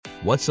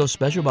What's so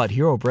special about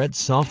Hero Bread's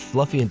soft,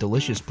 fluffy, and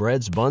delicious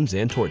breads, buns,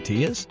 and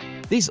tortillas?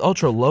 These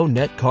ultra-low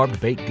net-carb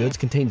baked goods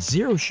contain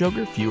zero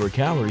sugar, fewer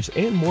calories,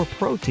 and more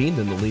protein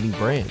than the leading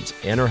brands,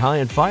 and are high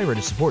in fiber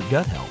to support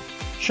gut health.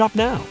 Shop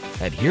now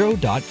at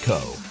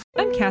hero.co.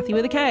 I'm Kathy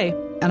with a K.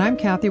 And I'm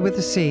Kathy with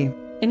a C.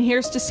 And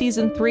here's to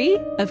Season 3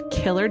 of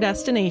Killer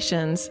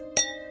Destinations.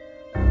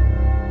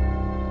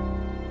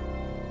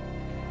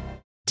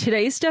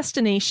 Today's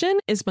destination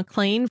is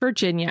McLean,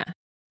 Virginia.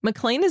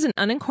 McLean is an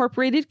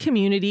unincorporated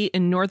community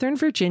in Northern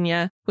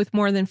Virginia with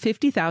more than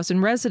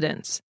 50,000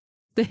 residents.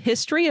 The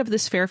history of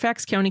this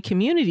Fairfax County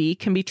community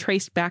can be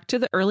traced back to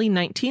the early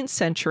 19th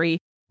century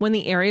when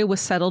the area was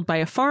settled by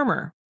a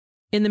farmer.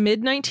 In the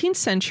mid-19th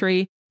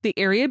century, the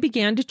area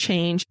began to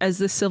change as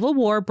the Civil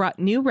War brought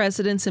new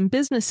residents and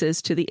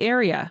businesses to the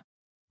area.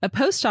 A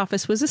post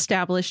office was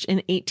established in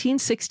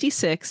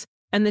 1866,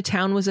 and the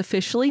town was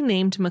officially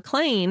named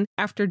McLean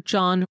after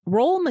John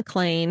Roll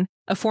McLean,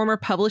 a former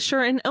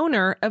publisher and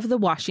owner of the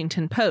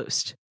Washington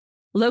Post.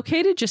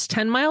 Located just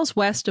 10 miles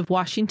west of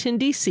Washington,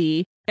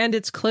 D.C., and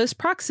its close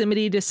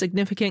proximity to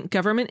significant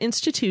government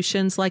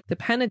institutions like the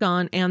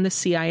Pentagon and the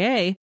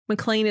CIA,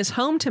 McLean is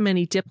home to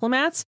many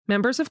diplomats,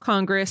 members of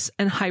Congress,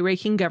 and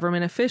high-ranking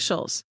government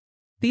officials.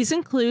 These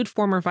include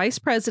former vice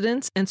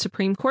presidents and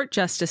Supreme Court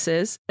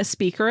justices, a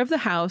Speaker of the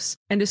House,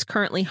 and is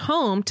currently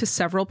home to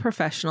several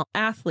professional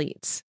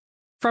athletes.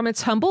 From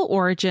its humble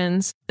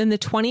origins, in the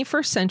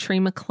 21st century,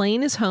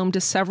 McLean is home to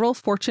several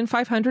Fortune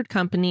 500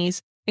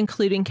 companies,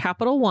 including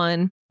Capital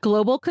One,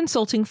 global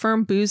consulting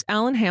firm Booz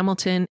Allen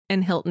Hamilton,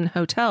 and Hilton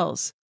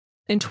Hotels.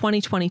 In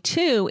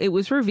 2022, it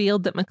was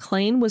revealed that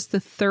McLean was the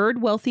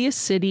third wealthiest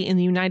city in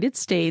the United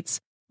States,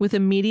 with a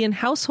median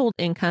household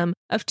income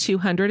of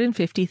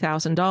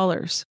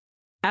 $250,000.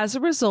 As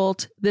a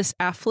result, this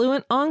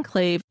affluent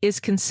enclave is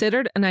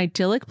considered an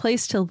idyllic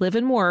place to live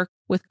and work,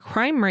 with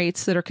crime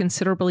rates that are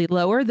considerably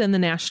lower than the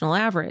national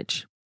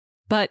average.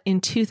 But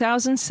in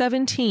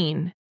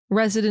 2017,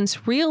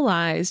 residents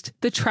realized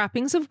the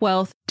trappings of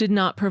wealth did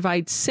not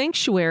provide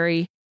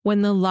sanctuary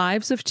when the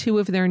lives of two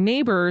of their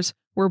neighbors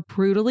were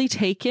brutally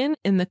taken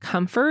in the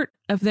comfort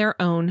of their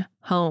own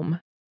home.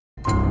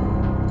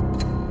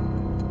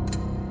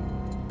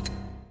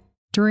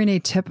 During a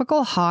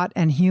typical hot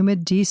and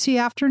humid D.C.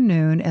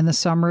 afternoon in the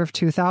summer of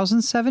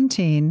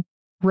 2017,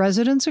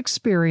 residents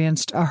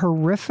experienced a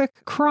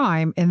horrific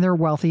crime in their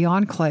wealthy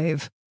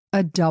enclave,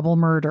 a double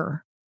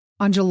murder.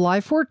 On July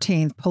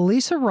 14th,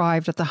 police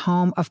arrived at the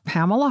home of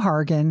Pamela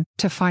Hargan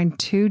to find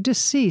two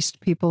deceased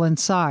people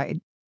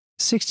inside.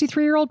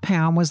 63-year-old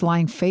Pam was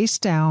lying face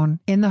down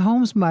in the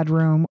home's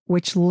mudroom,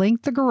 which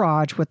linked the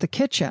garage with the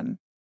kitchen.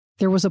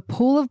 There was a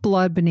pool of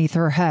blood beneath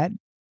her head.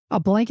 A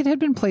blanket had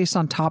been placed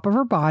on top of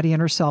her body,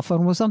 and her cell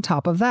phone was on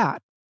top of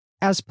that.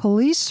 As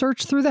police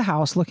searched through the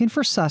house looking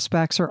for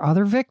suspects or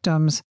other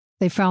victims,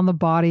 they found the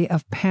body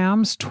of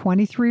Pam's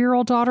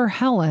 23-year-old daughter,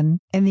 Helen,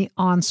 in the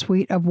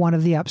ensuite of one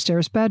of the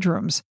upstairs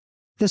bedrooms.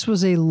 This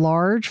was a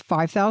large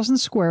 5,000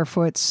 square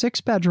foot,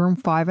 6-bedroom,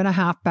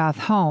 5.5-bath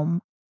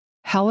home.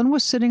 Helen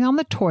was sitting on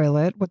the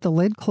toilet with the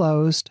lid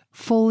closed,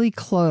 fully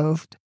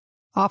clothed.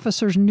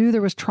 Officers knew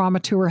there was trauma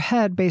to her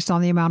head based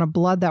on the amount of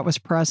blood that was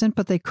present,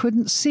 but they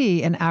couldn't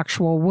see an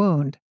actual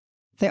wound.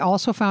 They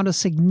also found a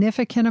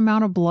significant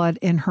amount of blood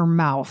in her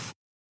mouth.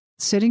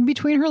 Sitting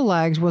between her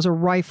legs was a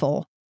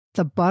rifle.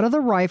 The butt of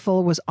the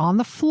rifle was on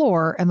the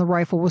floor, and the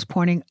rifle was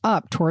pointing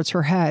up towards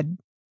her head.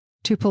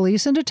 To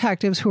police and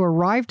detectives who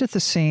arrived at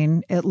the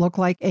scene, it looked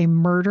like a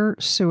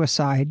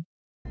murder-suicide.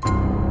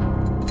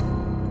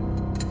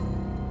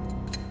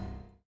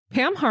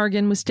 Pam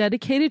Hargan was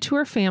dedicated to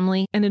her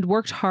family and had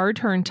worked hard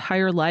her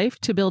entire life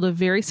to build a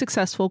very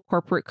successful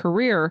corporate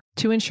career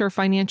to ensure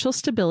financial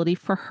stability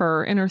for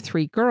her and her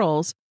 3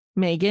 girls,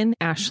 Megan,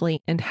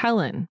 Ashley, and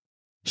Helen.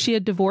 She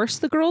had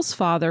divorced the girls'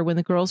 father when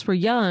the girls were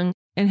young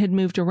and had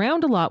moved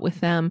around a lot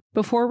with them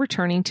before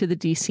returning to the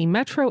D.C.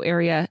 metro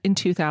area in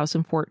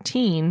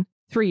 2014,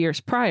 3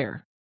 years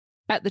prior.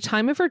 At the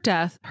time of her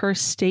death, her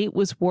estate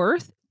was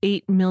worth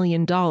 $8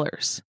 million.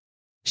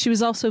 She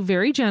was also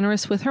very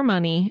generous with her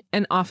money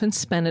and often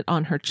spent it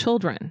on her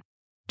children.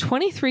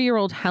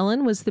 23-year-old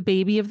Helen was the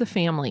baby of the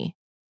family.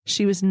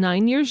 She was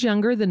 9 years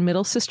younger than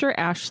middle sister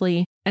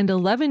Ashley and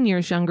 11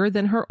 years younger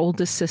than her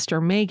oldest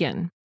sister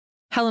Megan.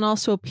 Helen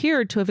also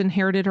appeared to have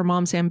inherited her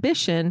mom's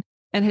ambition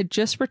and had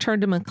just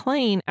returned to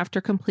McLean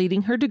after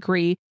completing her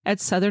degree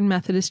at Southern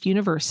Methodist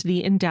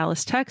University in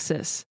Dallas,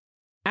 Texas.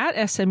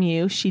 At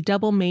SMU, she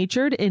double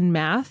majored in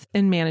math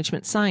and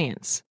management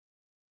science.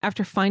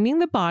 After finding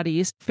the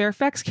bodies,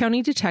 Fairfax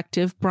County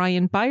Detective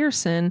Brian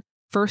Byerson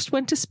first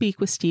went to speak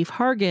with Steve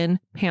Hargan,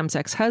 Pam's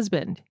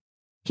ex-husband.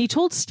 He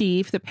told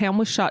Steve that Pam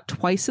was shot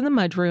twice in the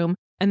mudroom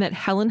and that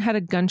Helen had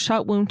a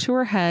gunshot wound to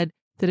her head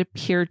that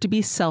appeared to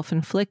be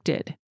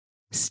self-inflicted.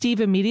 Steve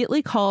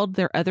immediately called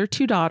their other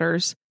 2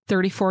 daughters,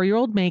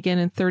 34-year-old Megan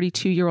and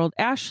 32-year-old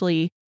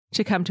Ashley,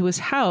 to come to his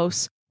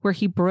house, where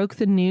he broke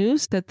the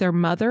news that their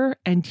mother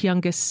and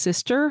youngest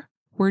sister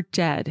were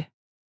dead.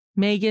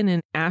 Megan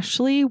and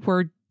Ashley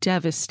were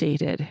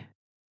devastated.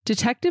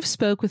 Detectives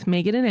spoke with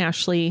Megan and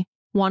Ashley,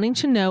 wanting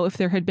to know if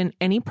there had been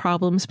any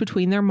problems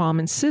between their mom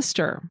and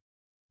sister.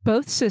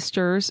 Both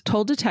sisters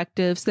told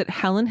detectives that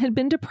Helen had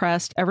been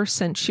depressed ever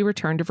since she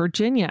returned to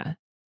Virginia.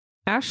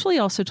 Ashley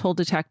also told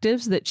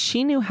detectives that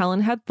she knew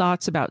Helen had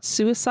thoughts about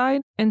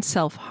suicide and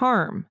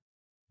self-harm,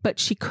 but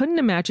she couldn't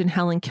imagine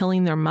Helen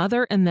killing their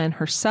mother and then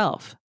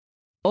herself.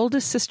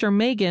 Oldest sister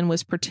Megan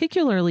was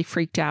particularly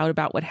freaked out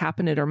about what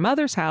happened at her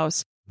mother's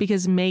house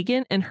because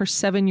Megan and her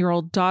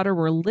 7-year-old daughter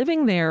were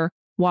living there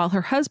while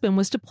her husband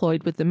was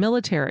deployed with the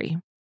military.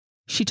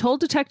 She told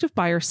Detective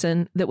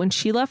Byerson that when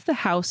she left the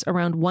house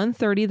around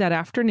 1:30 that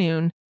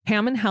afternoon,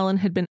 Pam and Helen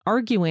had been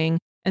arguing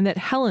and that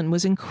Helen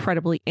was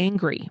incredibly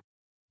angry.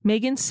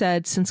 Megan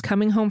said since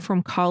coming home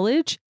from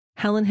college,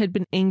 Helen had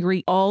been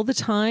angry all the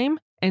time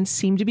and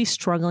seemed to be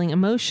struggling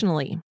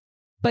emotionally.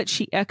 But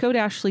she echoed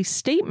Ashley's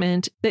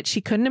statement that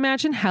she couldn't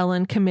imagine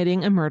Helen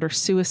committing a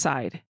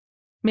murder-suicide.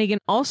 Megan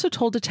also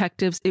told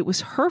detectives it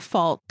was her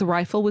fault the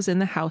rifle was in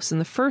the house in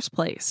the first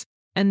place,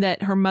 and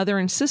that her mother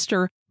and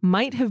sister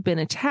might have been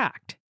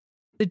attacked.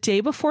 The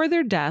day before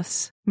their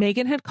deaths,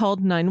 Megan had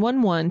called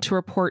 911 to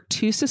report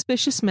 2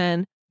 suspicious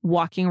men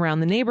walking around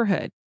the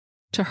neighborhood.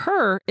 To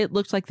her, it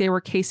looked like they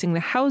were casing the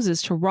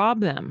houses to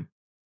rob them.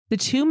 The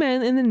 2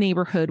 men in the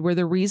neighborhood were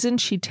the reason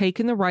she'd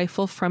taken the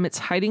rifle from its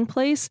hiding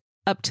place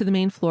up to the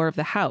main floor of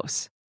the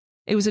house.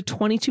 It was a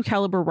 .22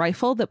 caliber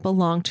rifle that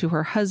belonged to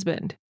her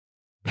husband.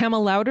 Pam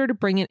allowed her to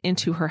bring it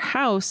into her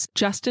house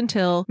just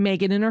until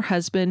Megan and her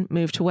husband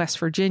moved to West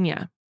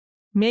Virginia.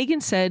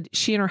 Megan said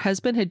she and her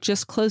husband had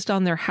just closed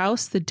on their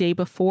house the day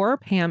before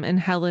Pam and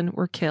Helen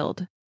were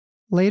killed.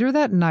 Later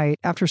that night,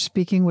 after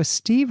speaking with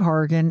Steve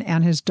Hargan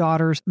and his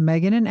daughters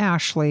Megan and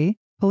Ashley,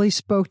 police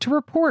spoke to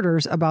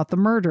reporters about the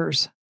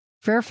murders.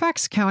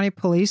 Fairfax County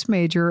Police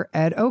Major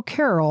Ed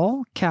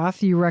O'Carroll,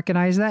 Kath, you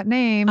recognize that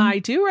name? I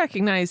do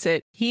recognize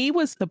it. He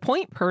was the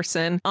point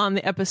person on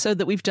the episode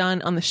that we've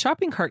done on the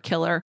shopping cart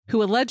killer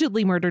who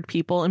allegedly murdered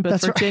people in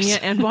both Virginia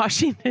and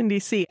Washington,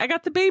 D.C. I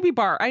got the baby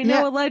bar. I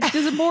know alleged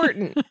is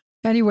important.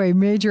 Anyway,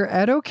 Major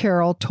Ed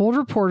O'Carroll told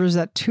reporters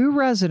that 2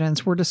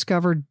 residents were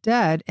discovered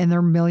dead in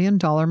their $1 million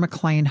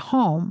McLean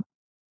home.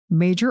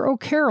 Major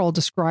O'Carroll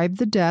described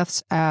the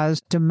deaths as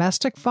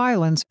domestic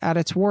violence at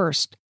its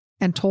worst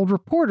and told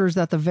reporters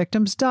that the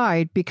victims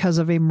died because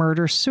of a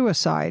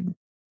murder-suicide.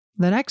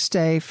 The next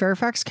day,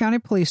 Fairfax County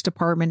Police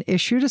Department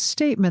issued a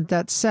statement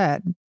that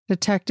said,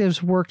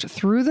 detectives worked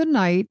through the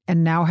night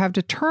and now have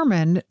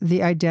determined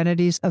the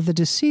identities of the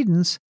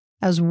decedents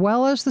as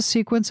well as the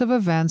sequence of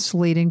events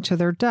leading to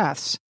their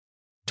deaths.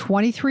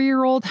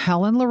 23-year-old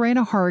Helen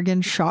Lorena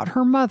Hargan shot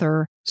her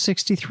mother,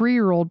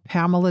 63-year-old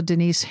Pamela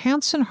Denise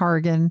Hanson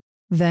Hargan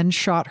then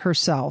shot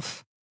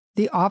herself.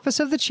 The Office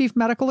of the Chief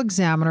Medical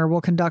Examiner will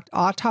conduct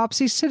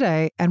autopsies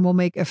today and will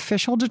make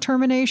official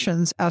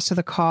determinations as to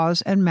the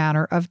cause and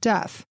manner of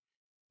death.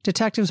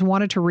 Detectives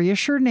wanted to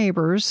reassure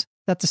neighbors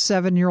that the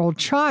 7-year-old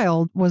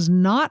child was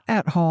not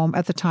at home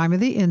at the time of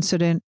the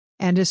incident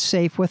and is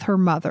safe with her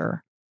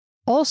mother.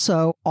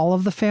 Also, all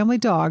of the family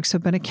dogs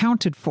have been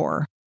accounted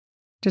for.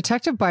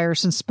 Detective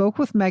Byerson spoke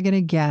with Megan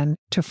again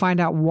to find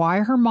out why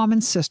her mom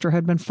and sister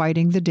had been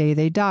fighting the day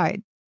they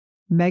died.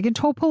 Megan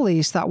told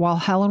police that while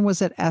Helen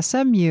was at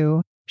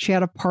SMU, she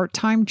had a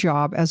part-time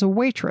job as a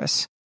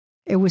waitress.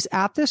 It was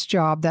at this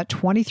job that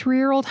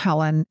 23-year-old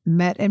Helen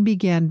met and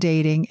began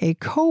dating a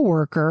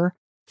co-worker,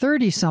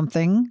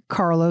 30-something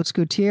Carlos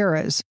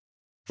Gutierrez.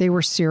 They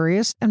were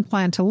serious and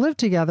planned to live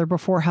together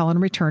before Helen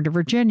returned to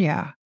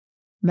Virginia.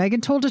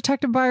 Megan told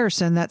Detective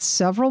Byerson that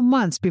several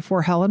months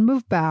before Helen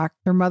moved back,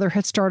 their mother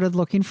had started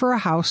looking for a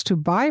house to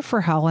buy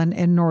for Helen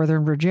in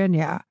Northern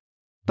Virginia.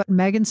 But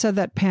Megan said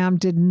that Pam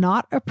did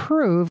not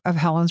approve of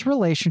Helen's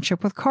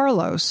relationship with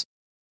Carlos.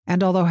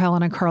 And although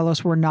Helen and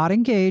Carlos were not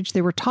engaged,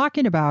 they were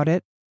talking about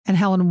it, and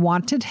Helen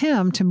wanted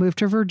him to move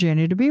to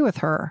Virginia to be with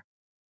her.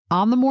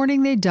 On the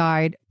morning they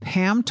died,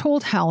 Pam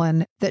told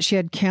Helen that she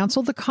had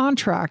canceled the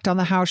contract on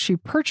the house she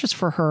purchased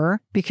for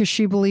her because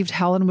she believed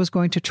Helen was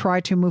going to try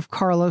to move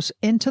Carlos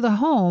into the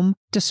home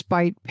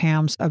despite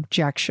Pam's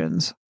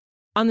objections.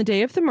 On the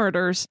day of the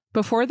murders,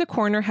 before the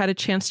coroner had a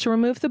chance to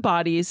remove the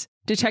bodies,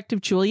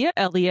 Detective Julia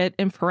Elliott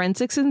and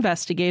forensics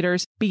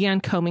investigators began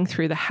combing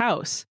through the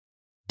house.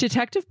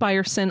 Detective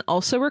Byerson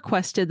also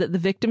requested that the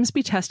victims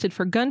be tested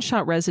for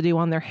gunshot residue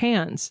on their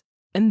hands,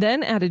 and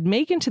then added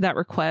Megan to that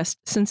request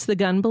since the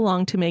gun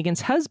belonged to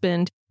Megan's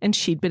husband and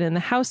she'd been in the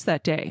house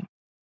that day.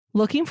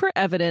 Looking for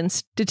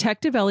evidence,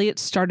 Detective Elliott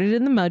started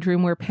in the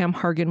mudroom where Pam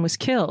Hargan was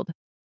killed.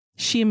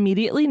 She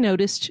immediately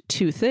noticed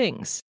 2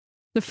 things.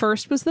 The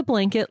first was the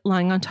blanket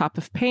lying on top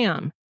of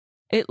Pam.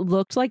 It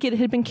looked like it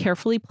had been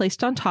carefully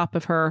placed on top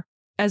of her,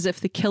 as if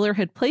the killer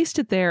had placed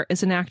it there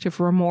as an act of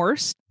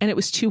remorse, and it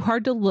was too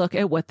hard to look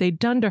at what they'd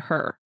done to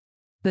her.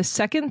 The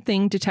second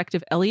thing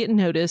Detective Elliott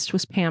noticed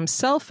was Pam's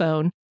cell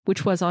phone,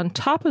 which was on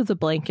top of the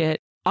blanket,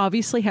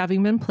 obviously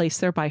having been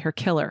placed there by her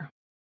killer.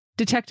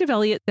 Detective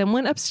Elliott then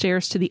went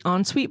upstairs to the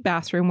ensuite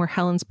bathroom where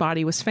Helen's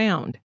body was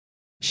found.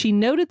 She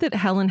noted that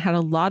Helen had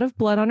a lot of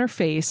blood on her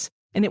face,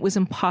 and it was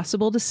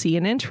impossible to see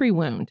an entry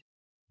wound.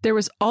 There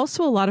was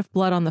also a lot of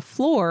blood on the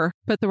floor,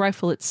 but the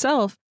rifle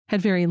itself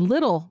had very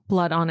little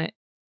blood on it.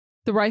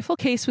 The rifle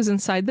case was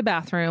inside the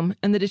bathroom,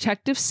 and the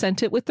detectives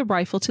sent it with the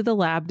rifle to the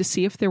lab to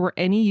see if there were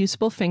any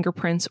usable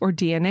fingerprints or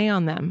DNA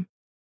on them.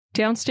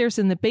 Downstairs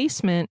in the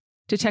basement,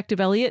 Detective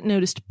Elliott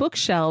noticed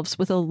bookshelves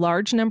with a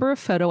large number of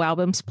photo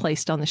albums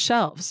placed on the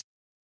shelves.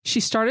 She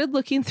started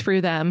looking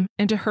through them,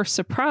 and to her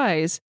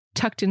surprise,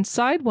 tucked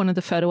inside one of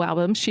the photo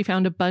albums, she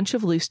found a bunch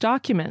of loose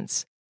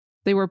documents.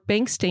 They were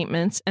bank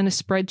statements and a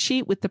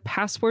spreadsheet with the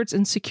passwords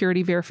and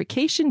security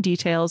verification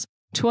details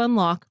to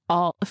unlock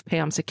all of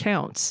Pam's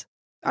accounts.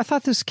 I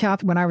thought this,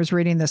 Kath, when I was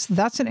reading this,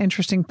 that's an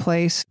interesting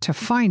place to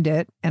find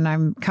it, and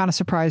I'm kind of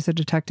surprised the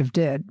detective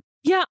did.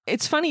 Yeah,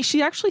 it's funny.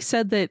 She actually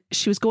said that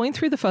she was going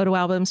through the photo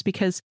albums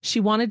because she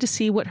wanted to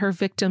see what her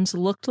victims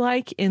looked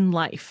like in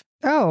life.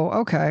 Oh,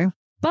 okay.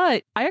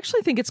 But I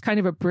actually think it's kind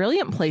of a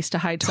brilliant place to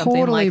hide something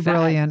Totally like that.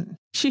 brilliant.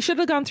 She should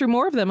have gone through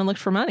more of them and looked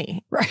for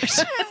money. Right.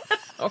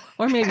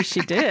 Or maybe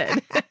she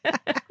did.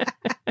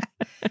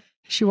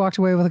 She walked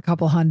away with a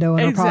couple hundo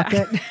in her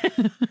pocket.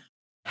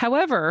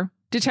 However,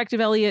 Detective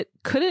Elliott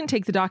couldn't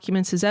take the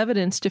documents as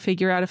evidence to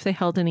figure out if they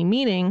held any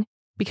meaning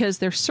because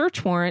their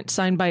search warrant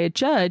signed by a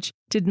judge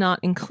did not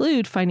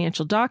include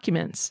financial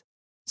documents.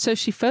 So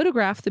she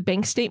photographed the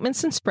bank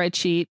statements and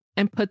spreadsheet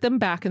and put them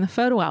back in the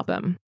photo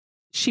album.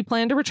 She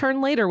planned to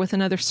return later with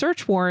another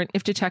search warrant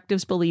if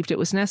detectives believed it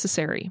was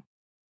necessary.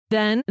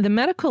 Then the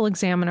medical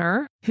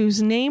examiner,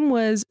 whose name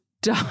was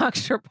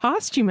Dr.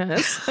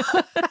 Posthumous.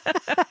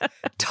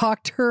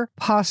 Dr.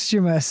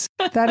 Posthumous.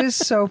 That is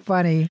so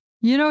funny.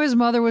 You know, his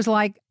mother was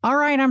like, all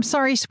right, I'm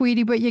sorry,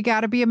 sweetie, but you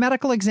got to be a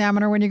medical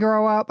examiner when you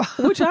grow up.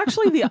 Which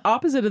actually the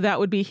opposite of that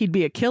would be he'd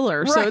be a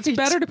killer. Right. So it's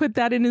better to put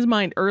that in his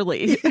mind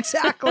early.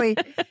 Exactly.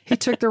 He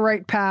took the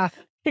right path.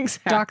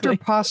 Exactly.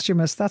 Dr.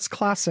 Posthumous. That's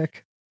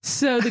classic.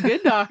 So the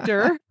good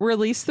doctor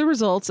released the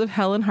results of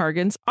Helen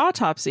Hargan's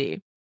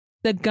autopsy.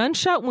 The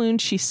gunshot wound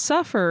she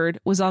suffered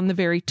was on the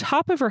very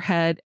top of her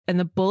head, and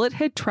the bullet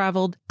had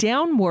traveled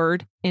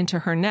downward into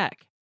her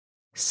neck.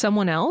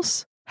 Someone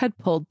else had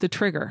pulled the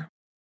trigger.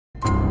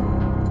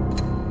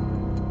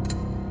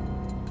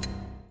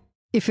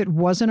 If it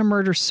wasn't a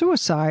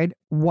murder-suicide,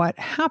 what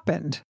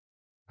happened?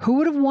 Who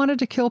would have wanted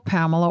to kill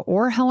Pamela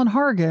or Helen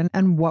Hargan,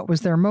 and what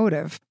was their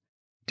motive?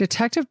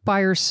 Detective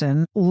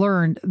Byerson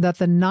learned that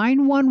the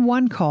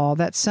 911 call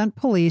that sent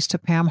police to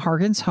Pam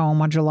Hargan's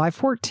home on July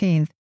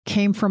 14th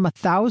came from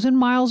 1,000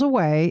 miles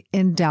away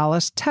in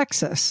Dallas,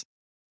 Texas.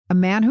 A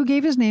man who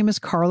gave his name as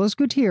Carlos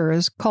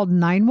Gutierrez called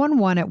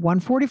 911 at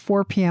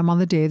 1:44 p.m. on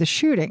the day of the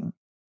shooting.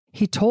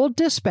 He told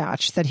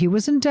dispatch that he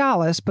was in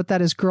Dallas, but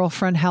that his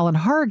girlfriend Helen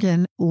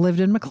Hargan lived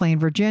in McLean,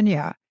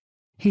 Virginia.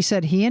 He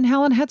said he and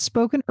Helen had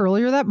spoken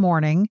earlier that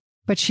morning,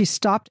 but she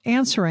stopped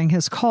answering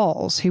his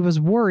calls. He was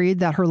worried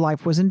that her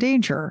life was in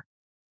danger.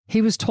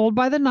 He was told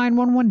by the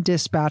 911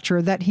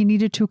 dispatcher that he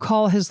needed to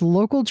call his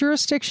local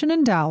jurisdiction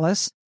in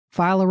Dallas,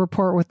 file a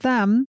report with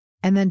them,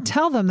 and then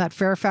tell them that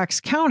Fairfax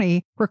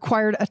County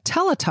required a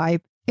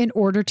teletype in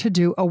order to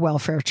do a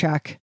welfare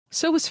check.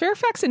 So was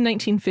Fairfax in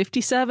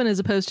 1957 as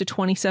opposed to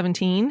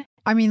 2017?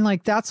 I mean,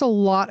 like, that's a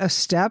lot of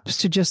steps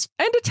to just...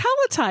 And a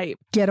teletype.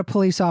 Get a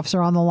police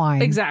officer on the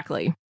line.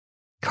 Exactly.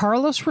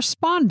 Carlos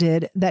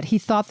responded that he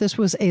thought this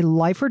was a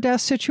life or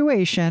death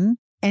situation,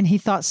 and he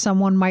thought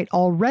someone might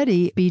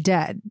already be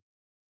dead.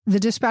 The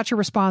dispatcher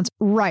responds,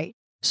 right,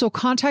 so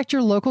contact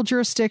your local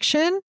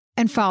jurisdiction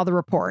and file the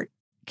report.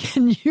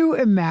 Can you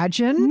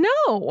imagine?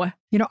 No.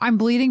 You know, I'm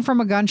bleeding from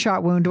a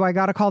gunshot wound. Do I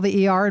got to call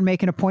the ER and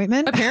make an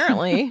appointment?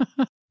 Apparently.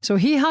 So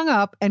he hung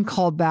up and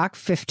called back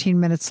 15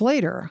 minutes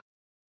later.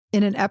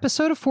 In an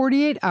episode of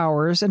 48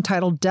 Hours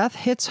entitled Death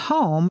Hits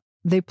Home,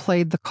 they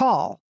played the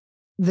call.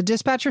 The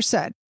dispatcher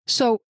said,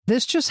 so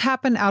this just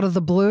happened out of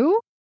the blue?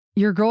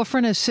 Your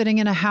girlfriend is sitting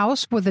in a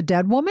house with a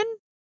dead woman?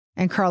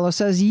 And Carlos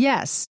says,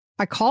 yes.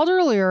 I called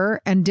earlier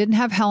and didn't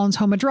have Helen's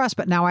home address,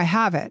 but now I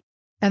have it.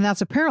 And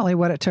that's apparently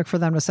what it took for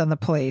them to send the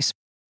police.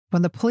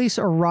 When the police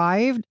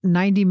arrived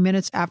 90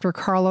 minutes after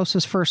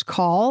Carlos's first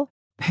call,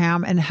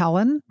 Pam and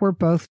Helen were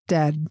both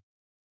dead.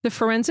 The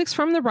forensics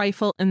from the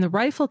rifle in the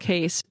rifle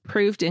case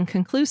proved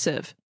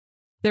inconclusive.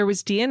 There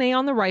was DNA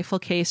on the rifle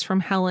case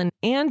from Helen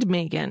and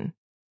Megan,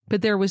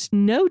 but there was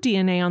no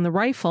DNA on the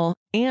rifle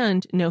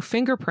and no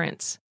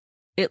fingerprints.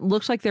 It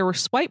looked like there were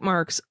swipe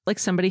marks, like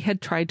somebody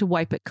had tried to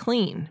wipe it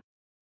clean.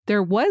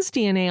 There was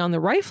DNA on the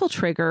rifle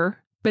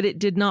trigger, but it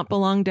did not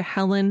belong to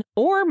Helen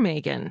or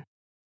Megan.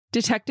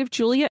 Detective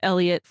Julia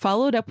Elliott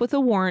followed up with a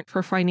warrant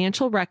for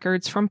financial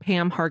records from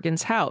Pam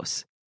Hargan's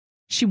house.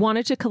 She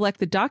wanted to collect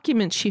the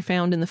documents she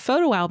found in the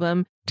photo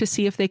album to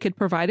see if they could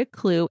provide a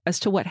clue as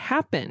to what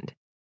happened.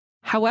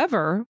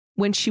 However,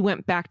 when she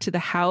went back to the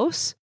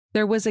house,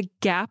 there was a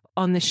gap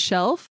on the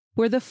shelf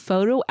where the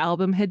photo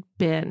album had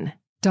been.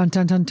 Dun,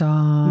 dun, dun,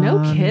 dun.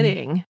 No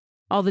kidding.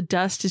 All the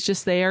dust is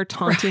just there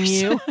taunting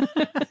you.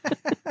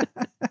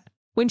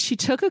 When she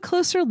took a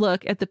closer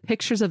look at the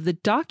pictures of the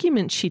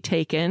documents she'd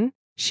taken,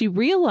 she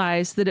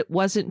realized that it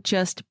wasn't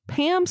just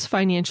Pam's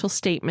financial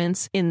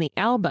statements in the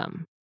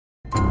album.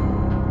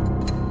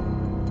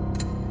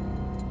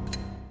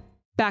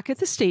 Back at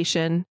the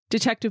station,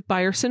 Detective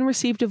Byerson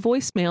received a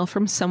voicemail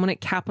from someone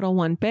at Capital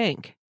One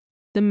Bank.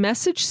 The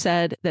message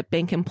said that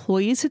bank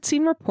employees had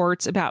seen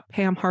reports about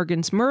Pam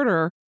Hargan's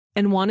murder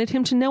and wanted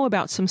him to know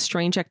about some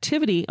strange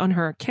activity on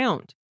her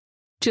account.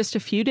 Just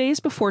a few days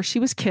before she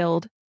was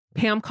killed,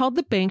 Pam called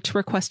the bank to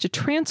request a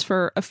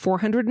transfer of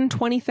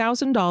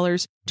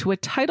 $420,000 to a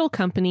title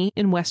company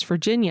in West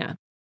Virginia.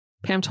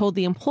 Pam told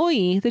the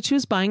employee that she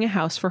was buying a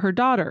house for her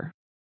daughter.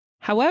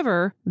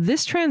 However,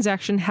 this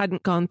transaction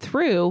hadn't gone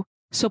through,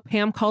 so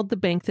Pam called the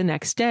bank the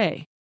next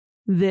day.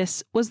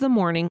 This was the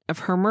morning of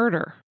her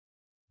murder.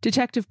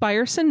 Detective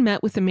Byerson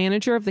met with the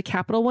manager of the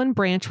Capital One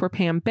branch where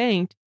Pam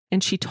banked,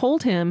 and she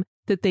told him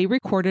that they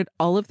recorded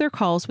all of their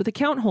calls with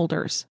account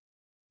holders.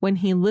 When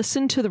he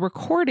listened to the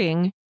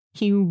recording,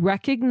 he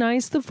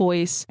recognized the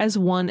voice as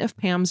one of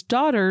Pam's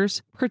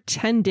daughters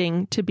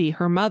pretending to be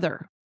her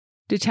mother.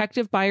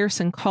 Detective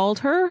Byerson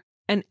called her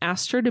and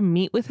asked her to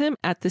meet with him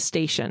at the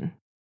station.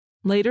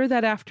 Later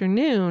that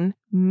afternoon,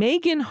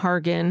 Megan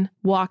Hargan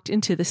walked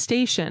into the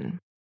station.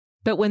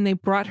 But when they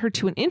brought her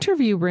to an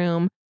interview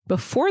room,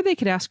 before they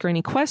could ask her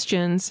any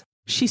questions,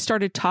 she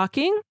started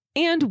talking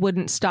and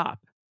wouldn't stop.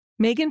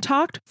 Megan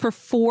talked for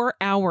 4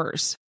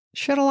 hours.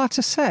 She had a lot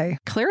to say.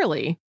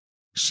 Clearly.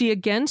 She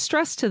again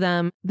stressed to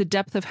them the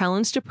depth of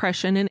Helen's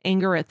depression and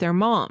anger at their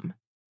mom.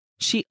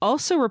 She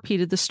also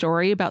repeated the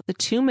story about the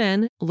two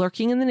men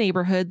lurking in the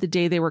neighborhood the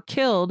day they were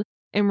killed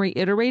and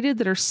reiterated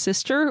that her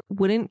sister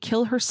wouldn't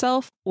kill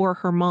herself or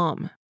her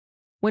mom.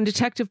 When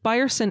Detective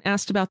Byerson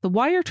asked about the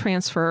wire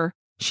transfer,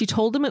 she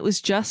told him it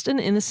was just an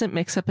innocent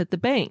mix-up at the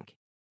bank.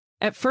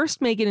 At first,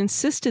 Megan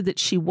insisted that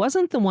she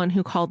wasn't the one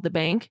who called the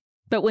bank,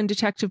 but when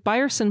Detective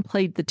Byerson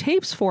played the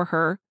tapes for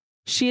her,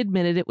 she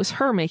admitted it was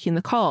her making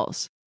the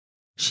calls.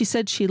 She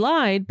said she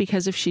lied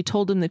because if she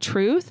told him the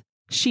truth,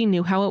 she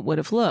knew how it would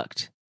have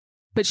looked.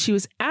 But she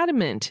was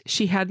adamant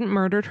she hadn't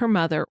murdered her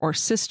mother or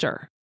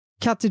sister.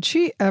 Kat, did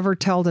she ever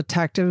tell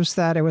detectives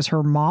that it was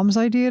her mom's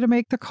idea to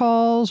make the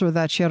calls or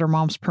that she had her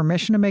mom's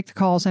permission to make the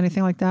calls,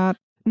 anything like that?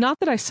 Not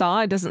that I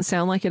saw. It doesn't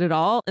sound like it at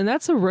all. And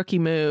that's a rookie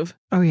move.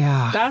 Oh,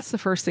 yeah. That's the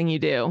first thing you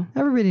do.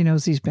 Everybody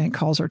knows these bank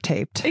calls are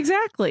taped.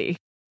 Exactly.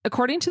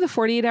 According to the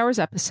 48 Hours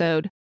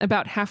episode,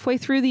 about halfway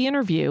through the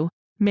interview,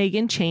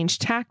 Megan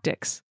changed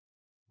tactics.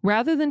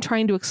 Rather than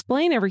trying to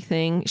explain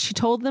everything, she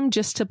told them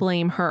just to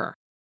blame her.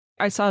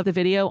 I saw the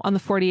video on the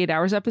 48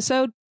 Hours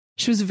episode.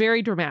 She was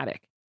very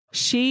dramatic.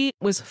 She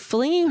was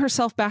flinging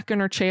herself back in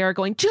her chair,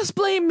 going, just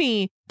blame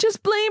me.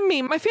 Just blame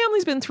me. My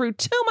family's been through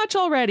too much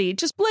already.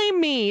 Just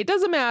blame me. It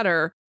doesn't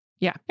matter.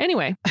 Yeah,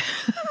 anyway.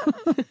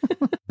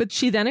 But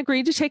she then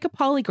agreed to take a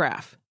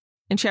polygraph,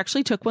 and she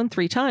actually took one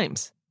 3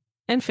 times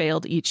and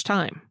failed each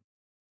time.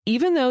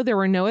 Even though there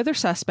were no other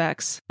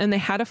suspects and they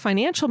had a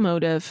financial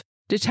motive,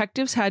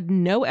 detectives had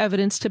no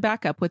evidence to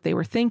back up what they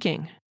were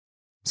thinking.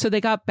 So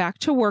they got back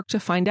to work to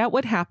find out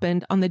what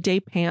happened on the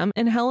day Pam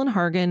and Helen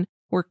Hargan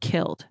were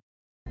killed.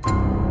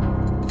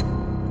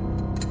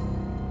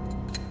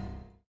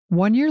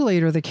 1 year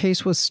later, the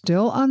case was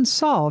still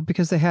unsolved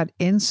because they had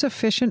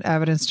insufficient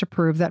evidence to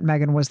prove that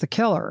Megan was the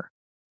killer.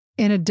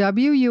 In a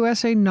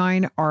WUSA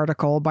 9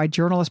 article by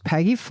journalist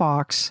Peggy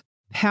Fox,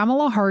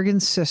 Pamela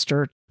Hargan's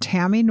sister,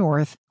 Tammy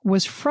North,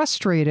 was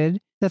frustrated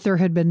that there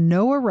had been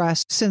no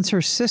arrest since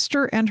her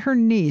sister and her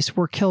niece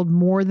were killed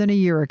more than a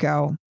year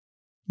ago.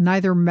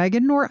 Neither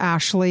Megan nor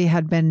Ashley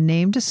had been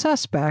named a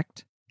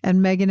suspect,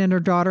 and Megan and her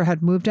daughter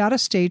had moved out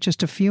of state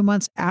just a few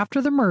months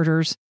after the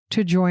murders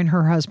to join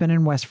her husband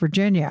in West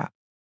Virginia.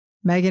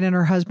 Megan and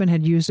her husband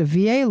had used a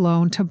VA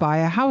loan to buy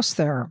a house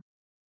there.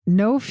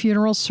 No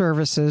funeral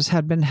services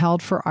had been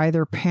held for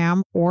either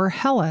Pam or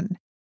Helen.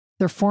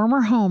 Their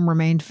former home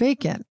remained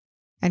vacant.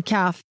 And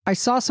Kath, I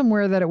saw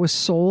somewhere that it was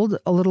sold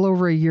a little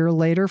over a year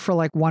later for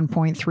like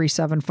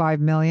 $1.375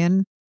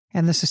 million,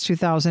 and this is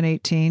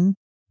 2018.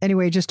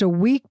 Anyway, just a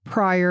week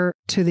prior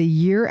to the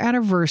year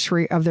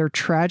anniversary of their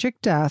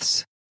tragic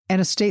deaths, an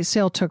estate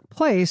sale took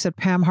place at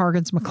Pam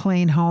Hargan's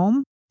McLean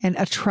home and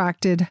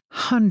attracted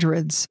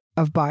hundreds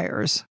of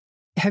buyers.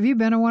 Have you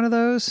been to one of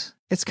those?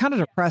 It's kind of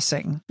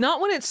depressing.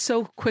 Not when it's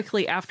so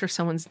quickly after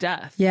someone's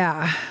death.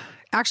 Yeah.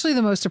 Actually,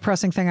 the most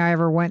depressing thing I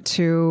ever went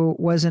to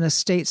was an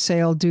estate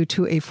sale due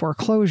to a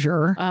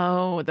foreclosure.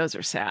 Oh, those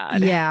are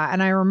sad. Yeah.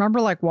 And I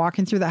remember like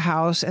walking through the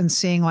house and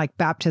seeing like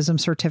baptism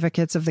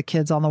certificates of the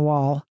kids on the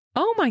wall.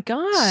 Oh my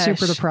gosh.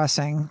 Super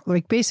depressing.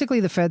 Like basically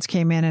the feds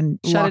came in and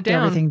shut locked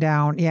everything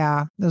down.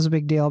 Yeah, it was a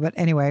big deal. But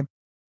anyway,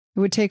 it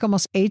would take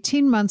almost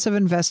 18 months of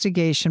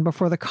investigation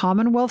before the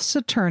Commonwealth's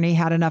attorney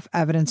had enough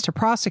evidence to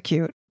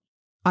prosecute.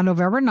 On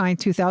November 9,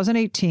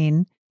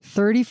 2018,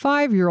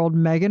 35-year-old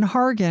Megan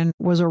Hargan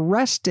was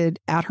arrested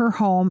at her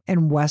home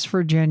in West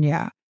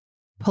Virginia.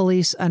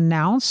 Police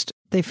announced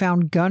they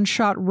found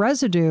gunshot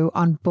residue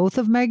on both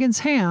of Megan's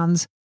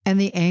hands, and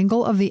the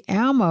angle of the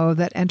ammo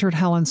that entered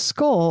Helen's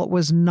skull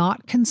was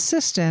not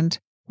consistent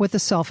with the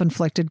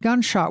self-inflicted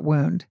gunshot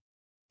wound.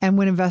 And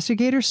when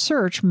investigators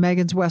searched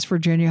Megan's West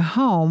Virginia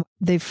home,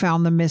 they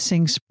found the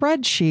missing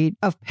spreadsheet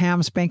of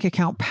Pam's bank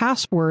account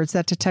passwords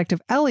that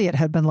Detective Elliott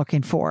had been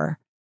looking for.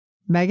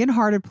 Megan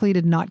Hart had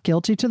pleaded not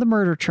guilty to the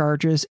murder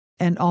charges,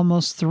 and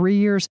almost 3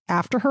 years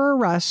after her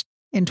arrest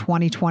in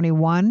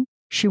 2021,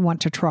 she went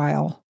to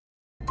trial.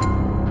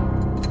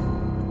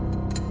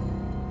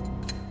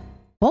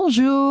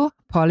 Bonjour,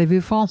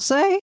 parlez-vous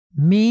français?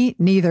 Me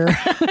neither,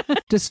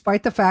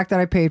 despite the fact that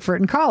I paid for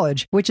it in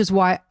college, which is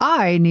why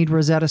I need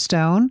Rosetta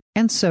Stone,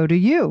 and so do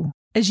you.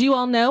 As you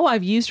all know,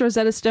 I've used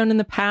Rosetta Stone in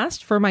the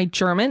past for my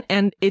German,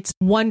 and it's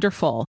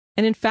wonderful.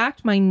 And in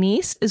fact, my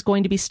niece is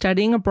going to be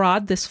studying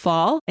abroad this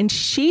fall, and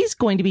she's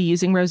going to be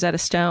using Rosetta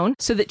Stone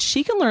so that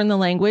she can learn the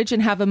language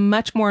and have a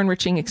much more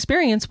enriching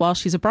experience while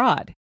she's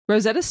abroad.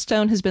 Rosetta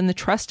Stone has been the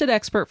trusted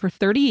expert for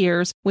 30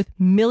 years with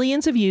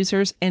millions of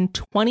users and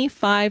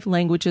 25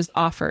 languages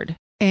offered.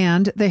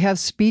 And they have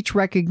speech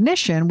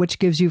recognition, which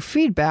gives you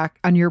feedback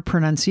on your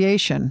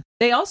pronunciation.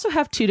 They also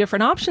have 2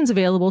 different options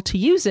available to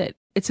use it.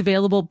 It's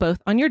available both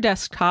on your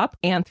desktop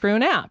and through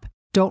an app.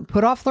 Don't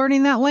put off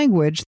learning that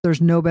language.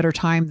 There's no better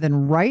time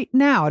than right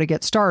now to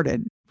get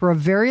started. For a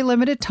very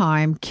limited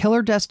time,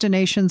 Killer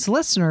Destinations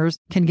listeners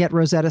can get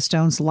Rosetta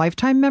Stone's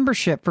lifetime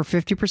membership for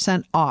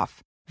 50%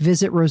 off.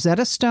 Visit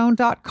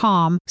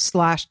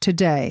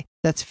rosettastone.com/today.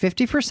 That's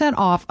 50%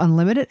 off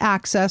unlimited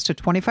access to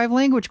 25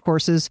 language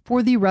courses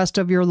for the rest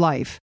of your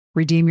life.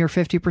 Redeem your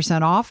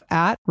 50% off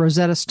at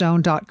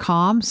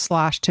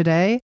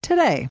rosettastone.com/today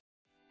today.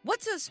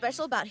 What's so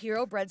special about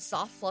Hero Bread's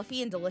soft,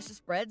 fluffy, and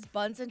delicious breads,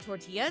 buns, and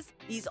tortillas?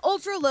 These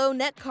ultra-low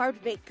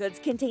net-carb baked goods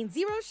contain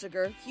 0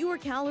 sugar, fewer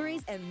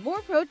calories, and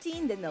more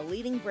protein than the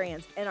leading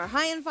brands, and are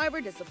high in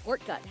fiber to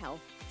support gut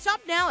health.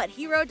 Shop now at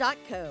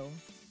hero.co.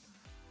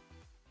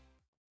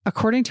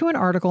 According to an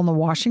article in the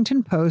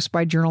Washington Post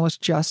by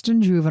journalist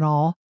Justin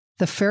Juvenal,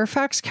 the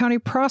Fairfax County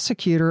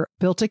prosecutor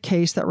built a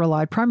case that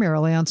relied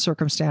primarily on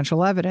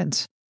circumstantial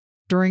evidence.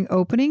 During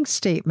opening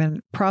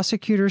statement,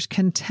 prosecutors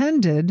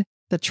contended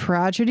the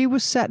tragedy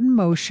was set in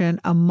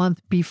motion a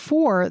month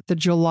before the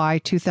July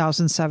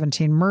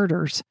 2017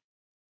 murders.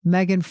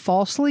 Megan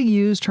falsely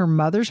used her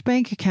mother's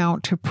bank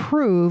account to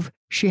prove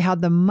she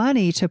had the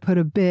money to put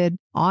a bid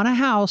on a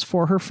house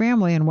for her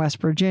family in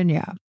West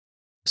Virginia.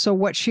 So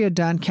what she had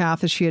done,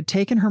 Kath, is she had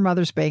taken her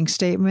mother's bank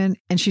statement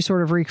and she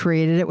sort of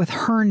recreated it with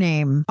her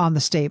name on the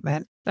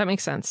statement. That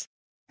makes sense.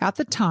 At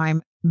the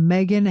time,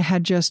 Megan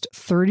had just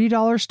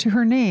 $30 to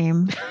her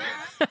name.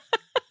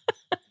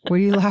 What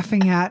are you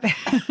laughing at?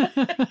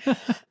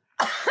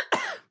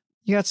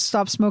 You got to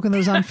stop smoking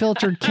those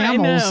unfiltered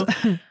Camels.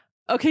 I know.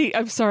 Okay,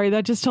 I'm sorry.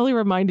 That just totally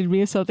reminded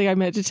me of something I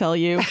meant to tell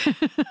you.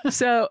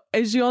 So,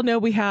 as you all know,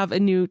 we have a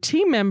new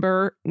team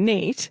member,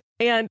 Nate.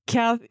 And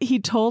Kath, he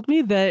told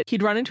me that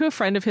he'd run into a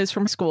friend of his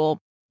from school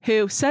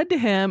who said to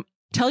him,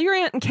 "Tell your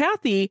Aunt and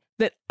Kathy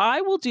that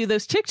I will do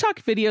those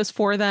TikTok videos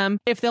for them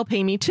if they'll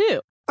pay me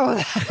too." Oh,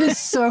 that is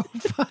so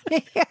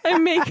funny.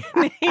 And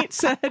Nate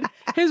said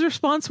his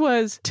response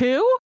was,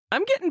 "Two?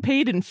 I'm getting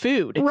paid in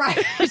food."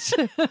 Right.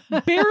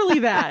 Barely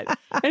that.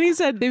 And he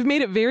said, "They've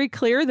made it very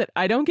clear that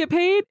I don't get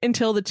paid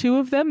until the 2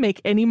 of them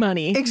make any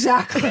money."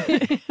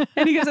 Exactly.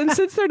 And he goes, "And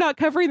since they're not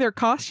covering their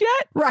costs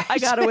yet, right, I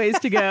got a ways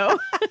to go."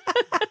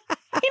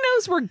 He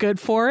knows we're good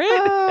for it.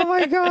 Oh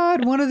my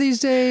God. One of these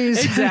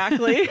days.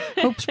 Exactly.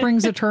 Hope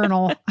springs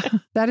eternal.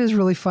 That is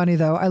really funny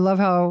though. I love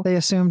how they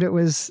assumed it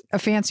was a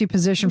fancy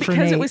position for Nate.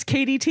 Because it was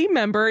KD team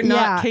member,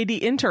 not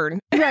KD intern.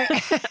 Right.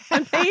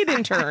 Unpaid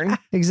intern.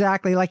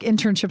 Exactly. Like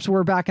internships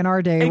were back in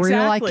our day, where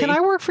you're like, "Can I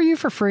work for you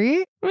for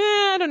free?"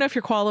 I don't know if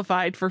you're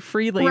qualified for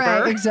free labor.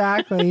 Right,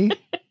 exactly.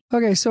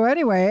 Okay, so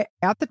anyway,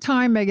 at the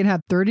time, Megan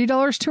had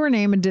 $30 to her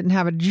name and didn't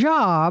have a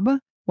job,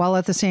 while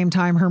at the same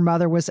time, her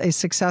mother was a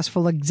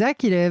successful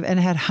executive and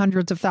had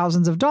hundreds of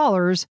thousands of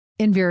dollars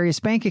in various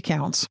bank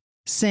accounts.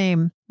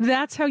 Same.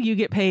 That's how you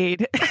get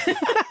paid.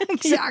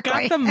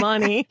 Exactly. You got the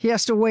money. He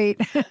has to wait.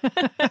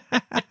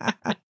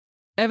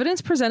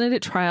 Evidence presented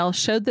at trial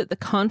showed that the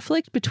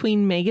conflict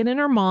between Megan and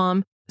her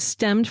mom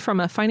stemmed from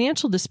a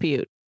financial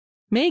dispute.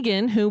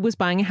 Megan, who was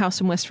buying a house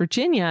in West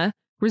Virginia,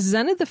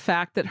 resented the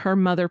fact that her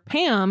mother,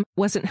 Pam,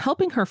 wasn't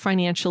helping her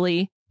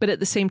financially, but at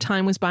the same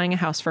time was buying a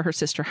house for her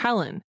sister,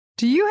 Helen.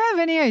 Do you have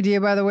any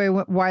idea, by the way,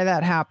 why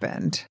that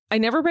happened? I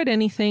never read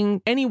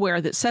anything anywhere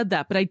that said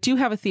that, but I do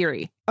have a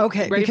theory.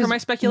 Okay. Ready for my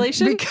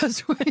speculation?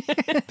 Because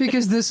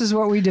this is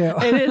what we do.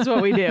 It is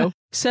what we do.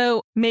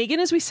 So Megan,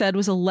 as we said,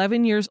 was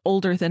 11 years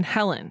older than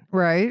Helen.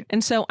 Right.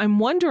 And so I'm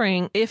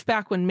wondering if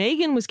back when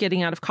Megan was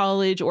getting out of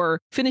college or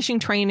finishing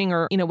training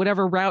or,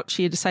 whatever route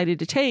she had decided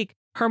to take,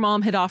 her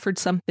mom had offered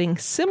something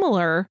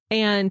similar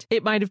and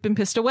it might have been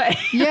pissed away.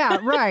 Yeah,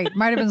 right.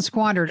 Might have been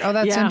squandered. Oh,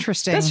 that's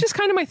interesting. That's just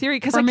kind of my theory.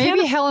 Or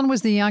maybe Helen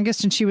was the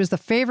youngest and she was the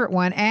favorite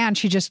one and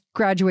she just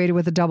graduated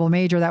with a double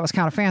major. That was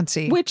kind of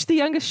fancy. Which the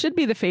youngest should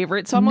be the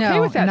favorite. So I'm okay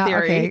with that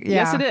theory. Okay,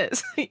 yeah. Yes, it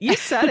is. You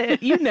said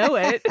it. You know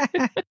it.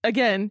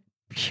 Again,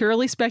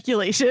 purely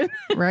speculation.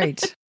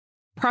 Right.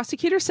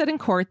 Prosecutors said in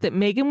court that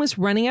Megan was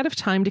running out of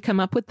time to come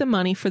up with the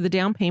money for the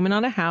down payment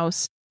on a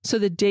house. So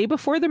the day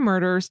before the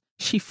murders,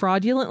 she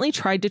fraudulently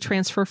tried to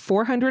transfer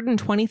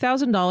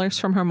 $420,000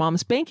 from her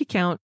mom's bank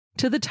account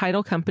to the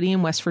title company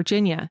in West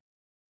Virginia.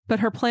 But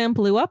her plan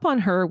blew up on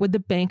her when the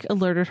bank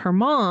alerted her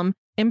mom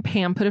and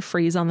Pam put a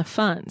freeze on the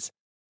funds.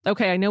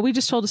 Okay, I know we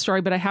just told a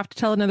story, but I have to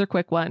tell another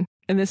quick one.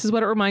 And this is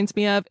what it reminds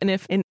me of. And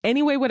if in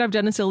any way what I've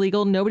done is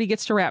illegal, nobody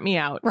gets to rat me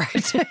out.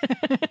 Right.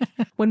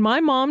 When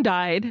my mom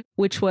died,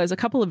 which was a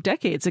couple of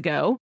decades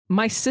ago,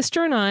 my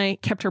sister and I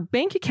kept her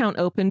bank account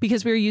open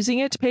because we were using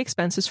it to pay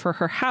expenses for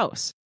her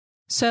house.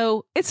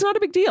 So it's not a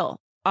big deal.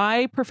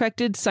 I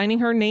perfected signing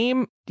her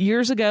name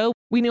years ago.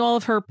 We knew all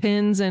of her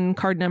PINs and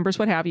card numbers,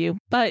 what have you.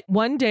 But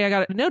one day I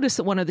got a notice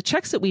that one of the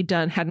checks that we'd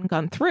done hadn't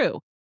gone through.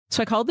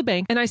 So I called the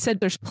bank and I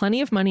said, there's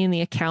plenty of money in the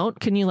account.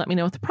 Can you let me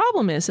know what the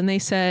problem is? And they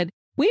said,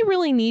 we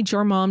really need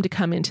your mom to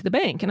come into the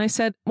bank. And I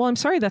said, well, I'm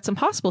sorry, that's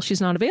impossible.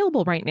 She's not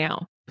available right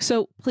now.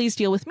 So please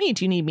deal with me.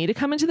 Do you need me to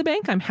come into the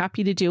bank? I'm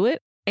happy to do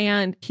it.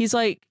 And he's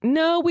like,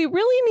 no, we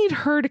really need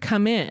her to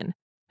come in.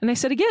 And I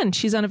said, again,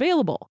 she's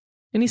unavailable.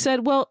 And he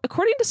said, well,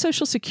 according to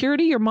Social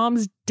Security, your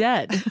mom's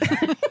dead.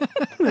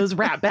 Those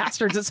rat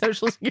bastards at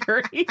Social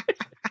Security.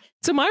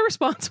 So my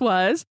response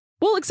was,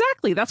 well,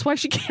 exactly. That's why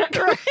she can't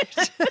come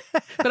in.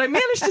 But I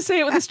managed to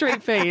say it with a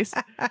straight face.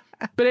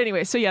 But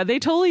anyway, so yeah, they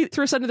totally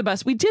threw us under the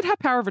bus. We did have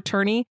power of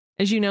attorney,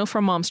 as you know,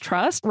 from Mom's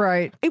trust.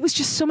 Right. It was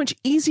just so much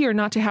easier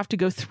not to have to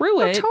go through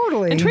it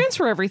totally. and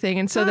transfer everything.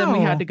 And so then we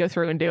had to go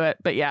through and do it.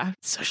 But yeah,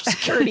 Social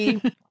Security.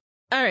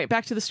 All right,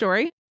 back to the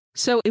story.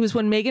 So it was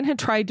when Megan had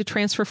tried to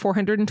transfer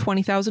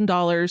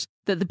 $420,000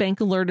 that the bank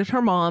alerted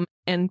her mom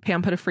and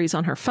Pam put a freeze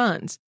on her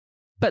funds.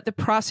 But the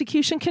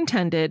prosecution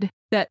contended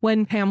that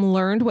when Pam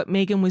learned what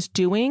Megan was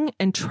doing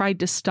and tried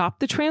to stop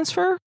the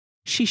transfer,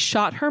 she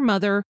shot her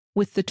mother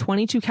with the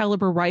 .22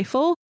 caliber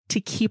rifle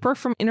to keep her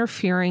from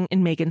interfering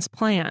in Megan's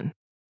plan.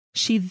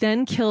 She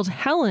then killed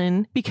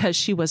Helen because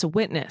she was a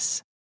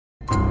witness.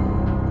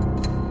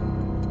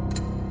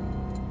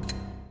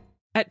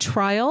 At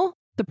trial,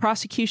 the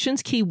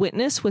prosecution's key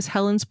witness was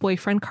Helen's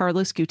boyfriend,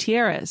 Carlos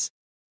Gutierrez.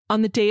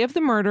 On the day of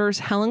the murders,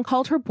 Helen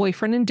called her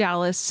boyfriend in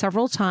Dallas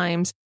several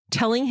times,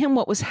 telling him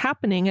what was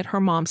happening at her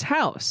mom's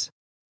house.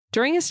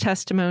 During his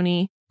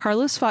testimony,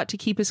 Carlos fought to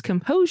keep his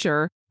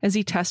composure as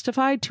he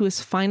testified to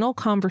his final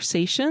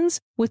conversations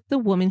with the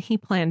woman he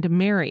planned to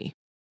marry.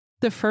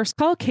 The first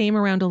call came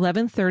around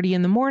 11:30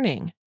 in the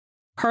morning.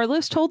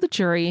 Carlos told the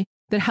jury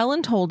that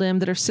Helen told him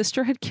that her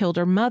sister had killed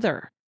her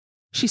mother.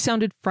 She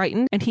sounded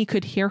frightened and he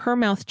could hear her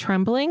mouth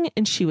trembling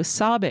and she was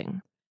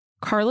sobbing.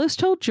 Carlos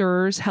told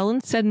jurors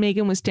Helen said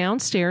Megan was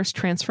downstairs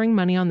transferring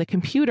money on the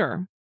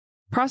computer.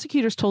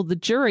 Prosecutors told the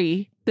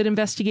jury that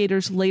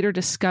investigators later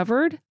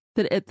discovered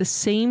that at the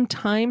same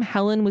time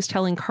Helen was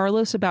telling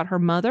Carlos about her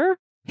mother,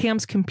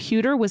 Pam's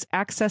computer was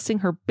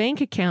accessing her bank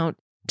account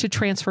to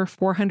transfer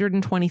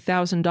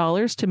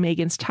 $420,000 to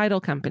Megan's title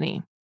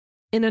company.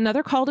 In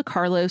another call to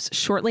Carlos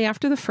shortly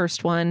after the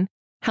first one,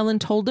 Helen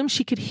told him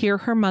she could hear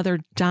her mother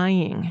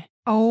dying.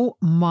 Oh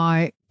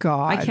my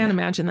God. I can't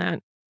imagine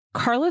that.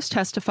 Carlos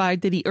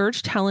testified that he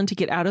urged Helen to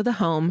get out of the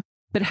home,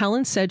 but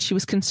Helen said she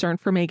was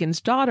concerned for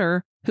Megan's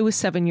daughter, who was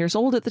 7 years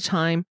old at the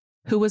time,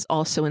 who was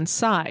also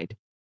inside.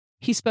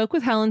 He spoke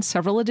with Helen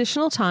several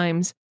additional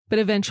times, but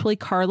eventually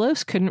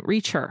Carlos couldn't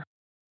reach her.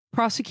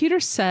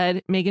 Prosecutors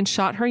said Megan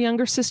shot her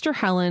younger sister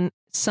Helen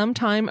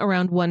sometime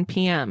around 1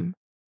 p.m.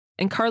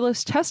 And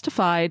Carlos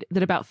testified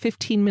that about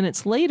 15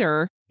 minutes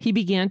later, he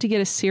began to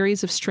get a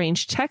series of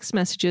strange text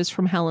messages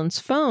from Helen's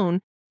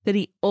phone that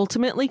he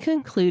ultimately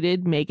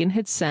concluded Megan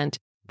had sent,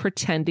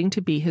 pretending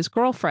to be his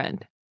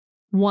girlfriend.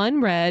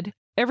 One read,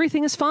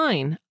 "Everything is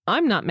fine.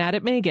 I'm not mad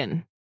at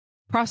Megan."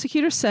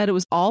 Prosecutors said it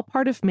was all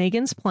part of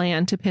Megan's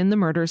plan to pin the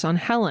murders on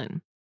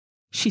Helen.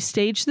 She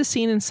staged the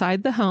scene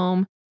inside the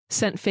home,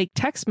 sent fake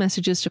text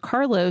messages to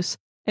Carlos,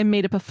 and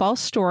made up a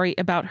false story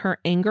about her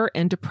anger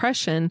and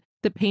depression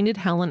that painted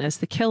Helen as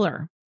the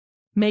killer.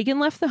 Megan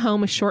left the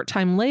home a short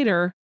time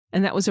later,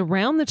 and that was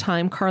around the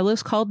time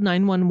Carlos called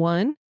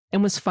 911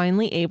 and was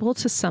finally able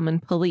to summon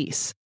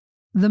police.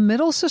 The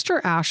middle sister,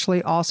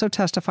 Ashley, also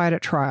testified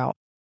at trial.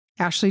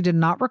 Ashley did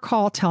not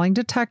recall telling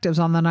detectives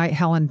on the night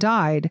Helen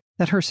died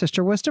that her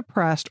sister was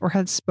depressed or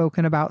had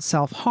spoken about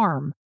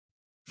self-harm.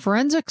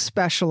 Forensic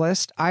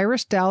specialist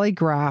Iris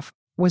Daly-Graff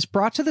was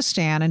brought to the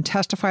stand and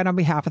testified on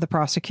behalf of the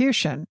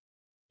prosecution.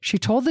 She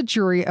told the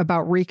jury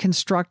about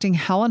reconstructing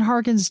Helen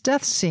Hargan's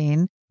death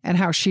scene and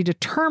how she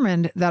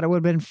determined that it would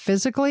have been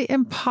physically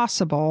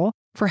impossible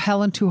for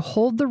Helen to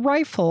hold the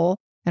rifle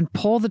and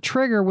pull the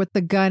trigger with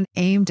the gun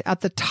aimed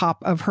at the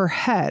top of her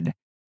head.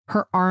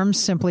 Her arms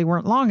simply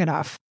weren't long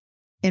enough.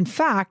 In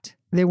fact,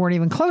 they weren't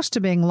even close to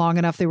being long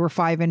enough. They were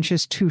 5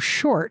 inches too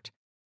short.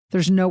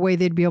 There's no way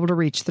they'd be able to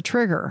reach the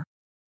trigger.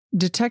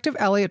 Detective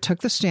Elliott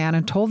took the stand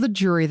and told the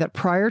jury that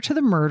prior to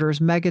the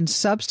murders, Megan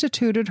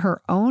substituted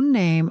her own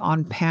name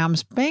on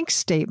Pam's bank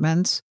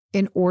statements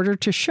in order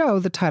to show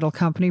the title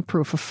company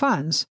proof of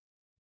funds.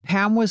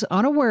 Pam was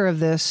unaware of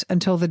this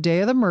until the day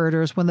of the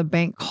murders when the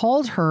bank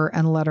called her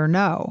and let her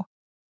know.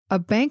 A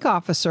bank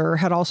officer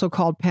had also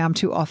called Pam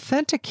to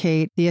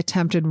authenticate the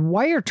attempted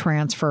wire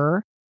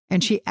transfer,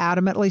 and she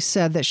adamantly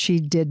said that she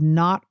did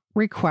not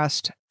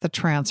request the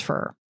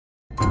transfer.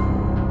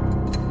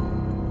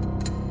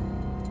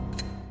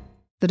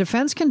 The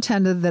defense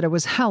contended that it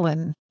was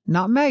Helen,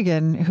 not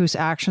Megan, whose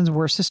actions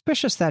were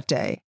suspicious that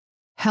day.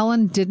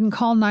 Helen didn't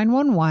call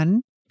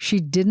 911. She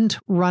didn't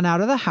run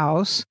out of the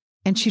house,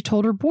 and she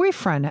told her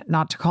boyfriend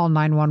not to call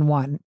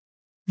 911.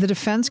 The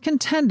defense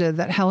contended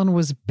that Helen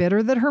was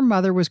bitter that her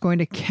mother was going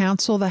to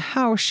cancel the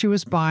house she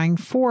was buying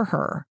for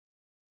her.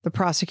 The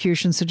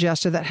prosecution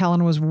suggested that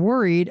Helen was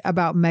worried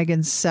about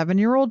Megan's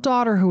 7-year-old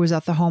daughter who was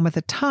at the home at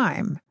the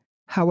time.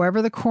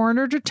 However, the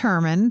coroner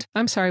determined...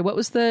 I'm sorry, what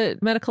was the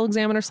medical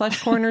examiner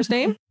 / coroner's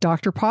name?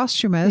 Dr.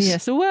 Posthumous.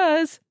 Yes, it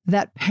was.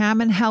 That Pam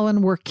and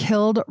Helen were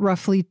killed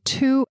roughly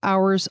 2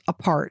 hours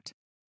apart.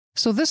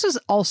 So this is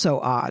also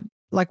odd.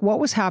 Like, what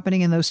was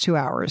happening in those 2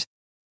 hours?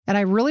 And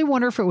I really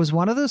wonder if it was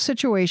one of those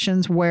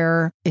situations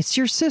where it's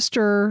your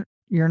sister,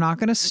 you're not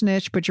going to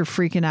snitch, but you're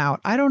freaking out.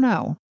 I don't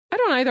know. I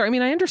don't either. I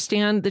mean, I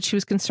understand that she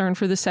was concerned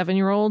for the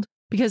 7-year-old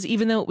because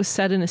even though it was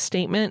said in a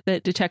statement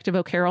that Detective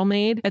O'Carroll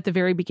made at the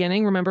very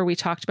beginning, remember we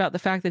talked about the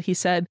fact that he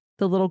said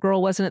the little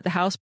girl wasn't at the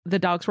house, the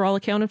dogs were all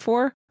accounted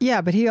for? Yeah,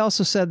 but he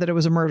also said that it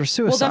was a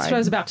murder-suicide. Well, that's what I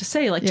was about to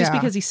say. Like, just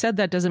because he said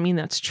that doesn't mean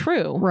that's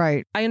true.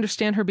 Right. I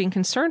understand her being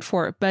concerned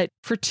for it, but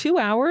for 2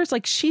 hours,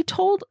 like she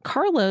told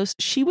Carlos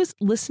she was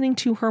listening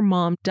to her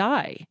mom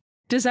die.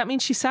 Does that mean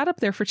she sat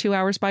up there for 2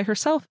 hours by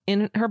herself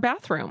in her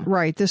bathroom?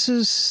 Right. This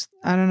is,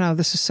 I don't know,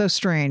 this is so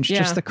strange,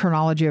 just the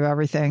chronology of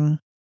everything.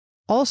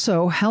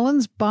 Also,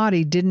 Helen's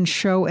body didn't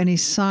show any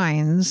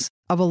signs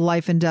of a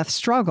life and death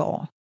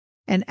struggle,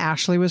 and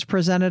Ashley was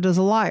presented as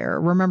a liar.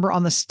 Remember,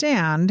 on the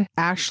stand,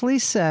 Ashley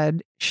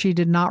said she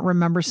did not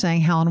remember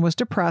saying Helen was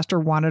depressed or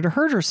wanted to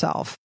hurt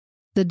herself.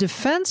 The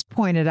defense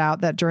pointed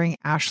out that during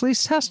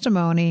Ashley's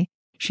testimony,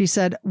 she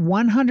said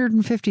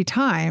 150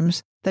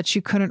 times that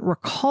she couldn't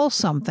recall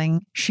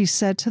something she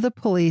said to the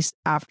police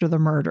after the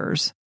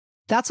murders.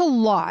 That's a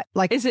lot.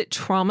 Like, is it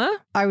trauma?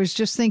 I was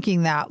just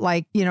thinking that,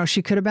 like, you know,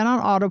 she could have been on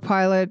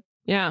autopilot.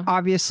 Yeah.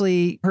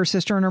 Obviously, her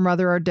sister and her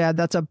mother are dead.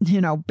 That's a,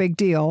 big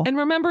deal. And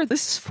remember,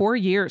 this is 4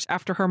 years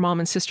after her mom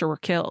and sister were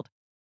killed.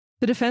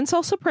 The defense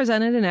also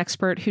presented an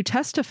expert who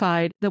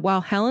testified that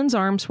while Helen's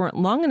arms weren't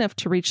long enough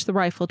to reach the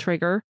rifle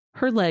trigger,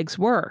 her legs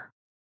were.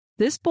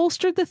 This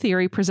bolstered the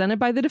theory presented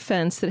by the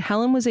defense that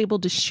Helen was able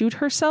to shoot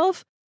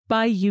herself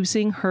by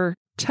using her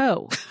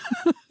toe.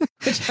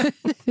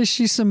 Is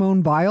she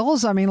Simone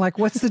Biles? I mean, like,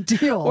 what's the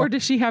deal? Or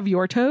does she have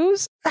your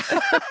toes?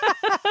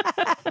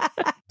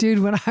 Dude,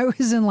 when I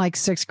was in like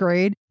 6th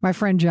grade, my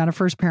friend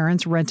Jennifer's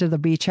parents rented the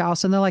beach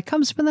house and they're like,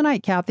 come spend the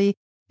night, Kathy.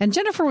 And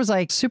Jennifer was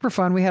like super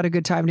fun. We had a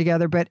good time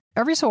together, but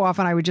every so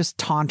often I would just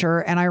taunt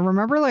her. And I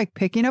remember like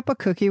picking up a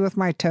cookie with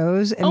my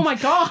toes and oh my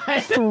God,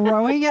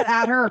 throwing it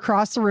at her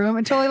across the room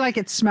until I like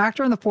it smacked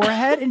her in the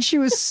forehead. And she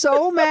was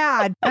so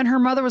mad. And her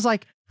mother was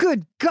like,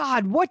 good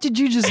God, what did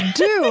you just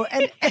do?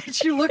 And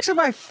she looks at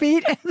my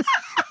feet and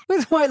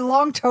with my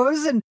long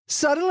toes, and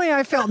suddenly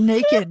I felt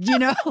naked,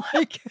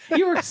 like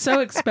you were so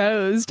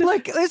exposed.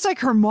 Like, it's like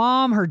her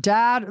mom, her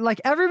dad, like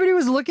everybody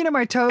was looking at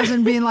my toes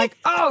and being like,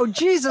 oh,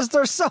 Jesus,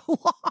 they're so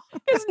long.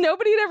 Because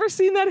nobody had ever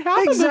seen that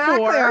happen exactly.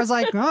 before. I was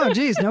like, oh,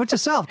 geez, note to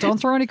self, don't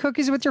throw any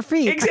cookies with your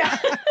feet.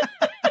 Exactly.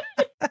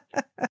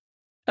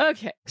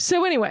 Okay,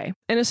 so anyway,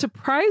 in a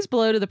surprise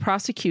blow to the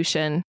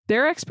prosecution,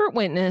 their expert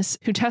witness,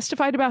 who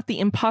testified about the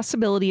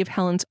impossibility of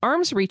Helen's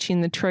arms reaching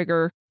the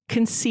trigger,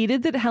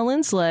 conceded that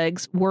Helen's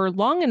legs were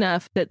long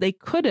enough that they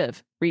could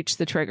have reached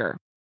the trigger.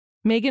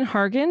 Megan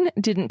Hargan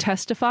didn't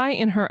testify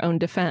in her own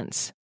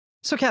defense.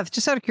 So, Kath,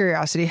 just out of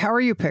curiosity, how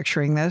are you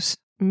picturing this?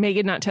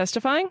 Megan not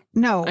testifying?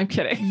 No. I'm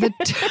kidding.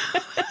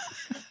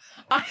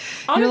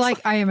 You're like,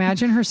 I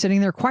imagine her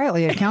sitting there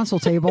quietly at a counsel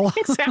table.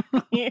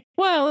 Exactly.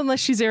 Well, unless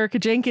she's Erica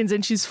Jenkins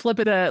and she's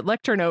flipping a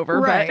lectern over.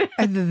 Right.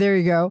 But, there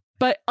you go.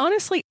 But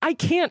honestly, I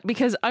can't,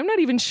 because I'm not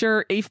even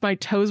sure if my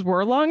toes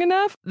were long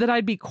enough that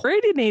I'd be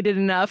coordinated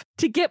enough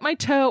to get my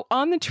toe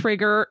on the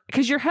trigger,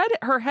 because her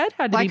head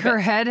had to like be her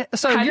head.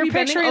 So you're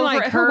picturing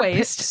like her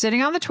waist,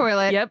 sitting on the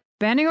toilet. Yep.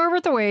 Bending over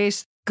at the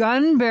waist.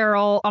 Gun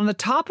barrel on the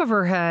top of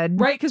her head.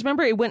 Right, because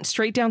remember, it went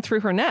straight down through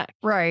her neck.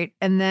 Right.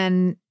 And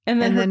then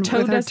her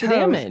toe does the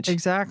damage.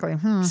 Exactly.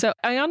 So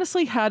I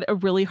honestly had a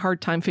really hard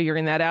time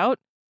figuring that out.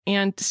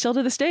 And still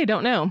to this day,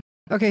 don't know.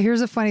 Okay,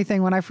 here's a funny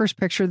thing. When I first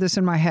pictured this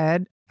in my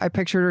head, I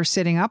pictured her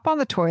sitting up on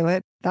the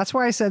toilet. That's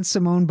why I said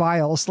Simone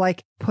Biles,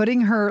 like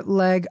putting her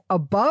leg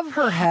above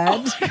her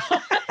head.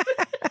 Oh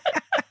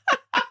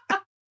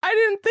I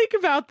didn't think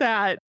about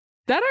that.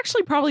 That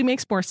actually probably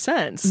makes more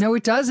sense. No,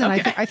 it doesn't.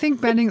 Okay. I think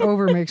bending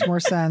over makes more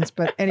sense.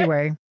 But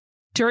anyway.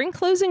 During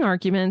closing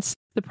arguments,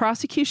 the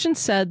prosecution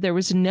said there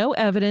was no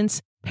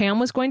evidence Pam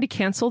was going to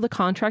cancel the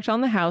contract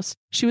on the house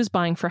she was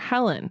buying for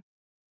Helen.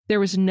 There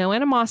was no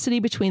animosity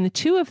between the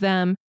two of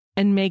them,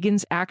 and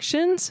Megan's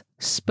actions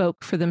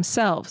spoke for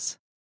themselves.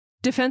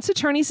 Defense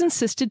attorneys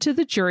insisted to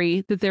the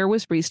jury that there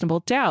was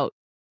reasonable doubt.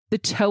 The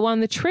toe on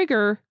the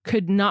trigger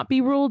could not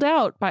be ruled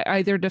out by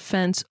either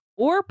defense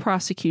or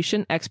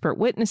prosecution expert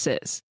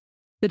witnesses.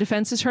 The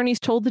defense attorneys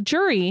told the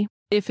jury,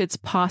 if it's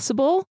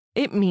possible,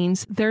 it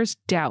means there's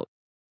doubt.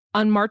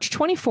 On March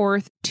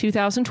 24th,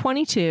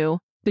 2022,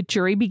 the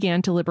jury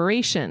began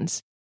deliberations.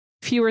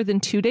 Fewer than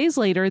 2 days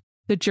later,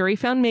 The jury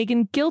found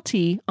Megan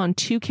guilty on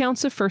 2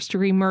 counts of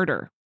first-degree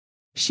murder.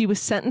 She was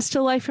sentenced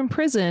to life in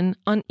prison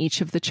on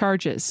each of the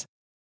charges.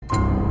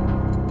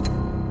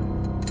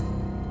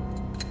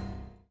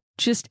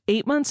 Just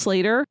 8 months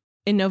later,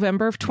 in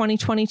November of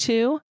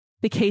 2022,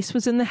 the case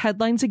was in the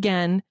headlines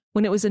again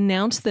when it was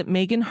announced that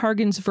Megan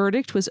Hargan's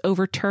verdict was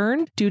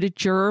overturned due to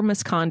juror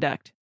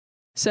misconduct.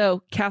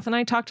 So, Kath and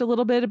I talked a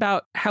little bit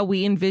about how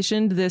we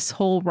envisioned this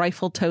whole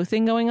rifle toe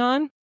thing going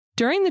on.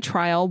 During the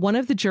trial, one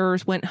of the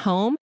jurors went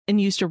home and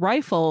used a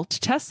rifle to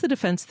test the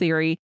defense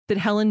theory that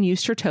Helen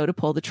used her toe to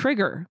pull the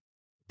trigger.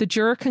 The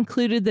juror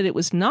concluded that it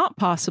was not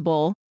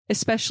possible,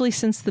 especially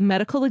since the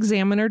medical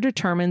examiner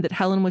determined that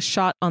Helen was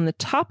shot on the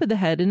top of the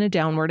head in a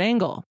downward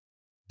angle.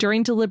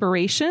 During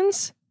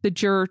deliberations, the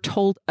juror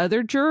told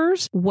other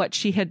jurors what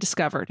she had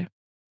discovered.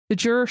 The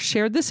juror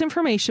shared this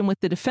information with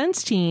the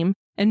defense team,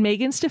 and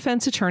Megan's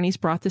defense attorneys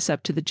brought this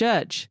up to the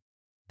judge.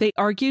 They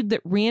argued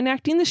that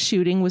reenacting the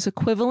shooting was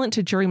equivalent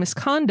to jury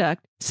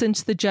misconduct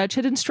since the judge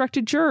had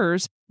instructed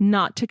jurors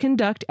not to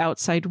conduct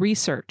outside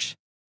research.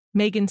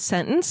 Megan's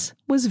sentence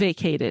was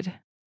vacated.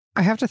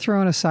 I have to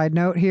throw in a side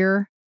note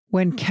here.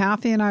 When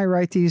Kathy and I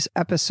write these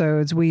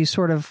episodes, we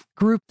sort of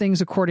group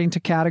things according to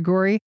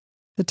category.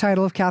 The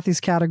title of Kathy's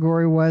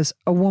category was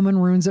A Woman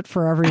Ruins It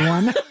for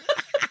Everyone.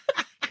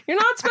 You're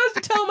not supposed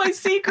to tell my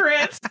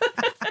secrets.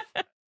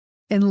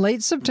 In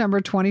late September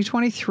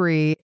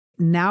 2023,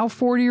 now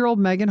 40-year-old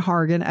Megan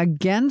Hargan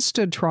again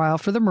stood trial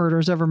for the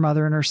murders of her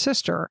mother and her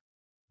sister.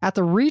 At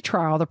the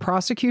retrial, the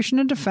prosecution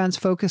and defense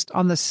focused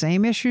on the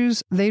same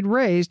issues they'd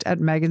raised at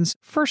Megan's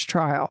first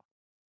trial.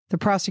 The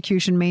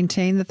prosecution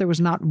maintained that there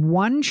was not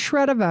one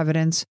shred of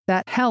evidence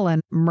that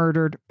Helen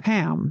murdered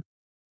Pam.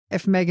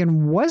 If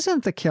Megan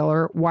wasn't the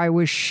killer, why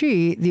was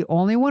she the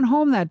only one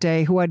home that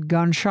day who had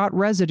gunshot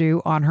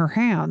residue on her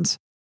hands?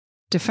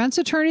 Defense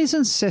attorneys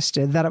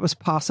insisted that it was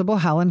possible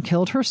Helen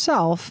killed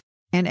herself,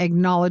 and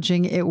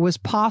acknowledging it was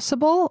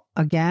possible,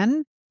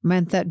 again,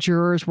 meant that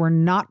jurors were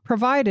not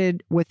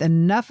provided with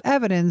enough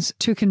evidence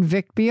to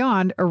convict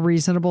beyond a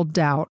reasonable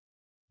doubt.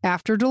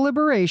 After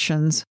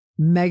deliberations,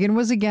 Megan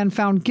was again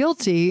found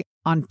guilty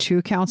on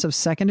 2 counts of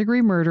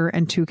second-degree murder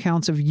and 2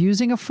 counts of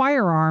using a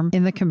firearm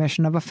in the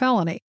commission of a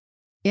felony.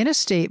 In a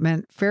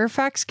statement,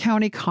 Fairfax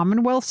County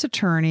Commonwealth's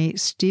attorney,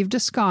 Steve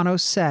Descano,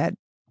 said,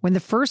 "When the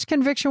first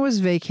conviction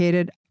was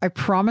vacated, I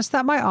promised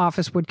that my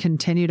office would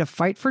continue to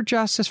fight for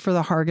justice for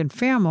the Hargan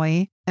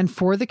family and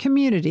for the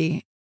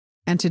community,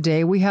 and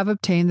today we have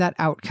obtained that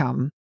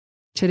outcome.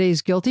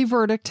 Today's guilty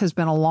verdict has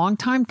been a long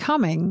time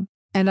coming,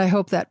 and I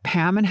hope that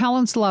Pam and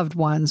Helen's loved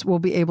ones will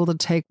be able to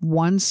take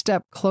one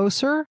step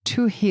closer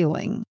to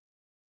healing."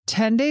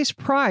 10 days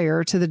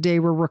prior to the day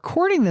we're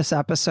recording this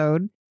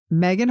episode,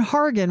 Megan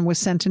Hargan was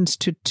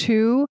sentenced to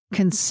 2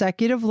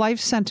 consecutive life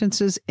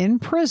sentences in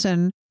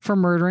prison for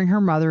murdering her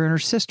mother and her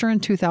sister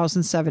in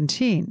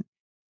 2017.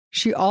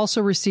 She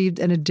also received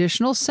an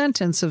additional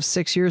sentence of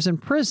 6 years in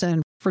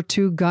prison for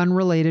 2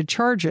 gun-related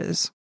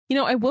charges. You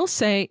know, I will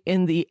say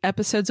in the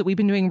episodes that we've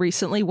been doing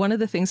recently, one of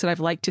the things that I've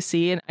liked to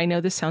see, and I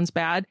know this sounds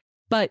bad,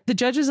 but the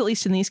judges, at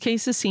least in these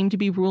cases, seem to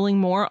be ruling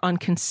more on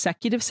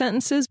consecutive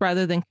sentences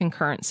rather than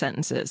concurrent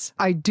sentences.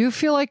 I do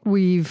feel like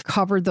we've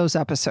covered those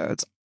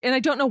episodes. And I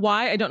don't know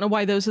why. I don't know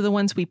why those are the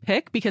ones we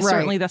pick, because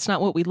certainly that's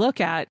not what we look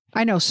at.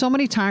 I know so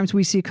many times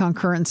we see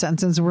concurrent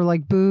sentences and we're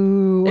like,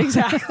 boo.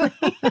 Exactly.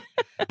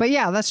 But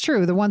yeah, that's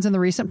true. The ones in the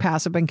recent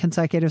past have been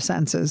consecutive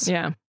sentences.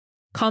 Yeah.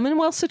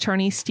 Commonwealth's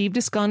attorney Steve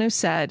Descano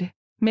said,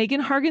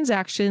 Megan Hargan's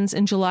actions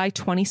in July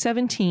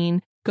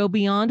 2017 go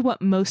beyond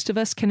what most of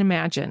us can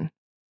imagine.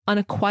 On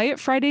a quiet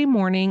Friday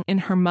morning in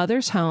her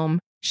mother's home,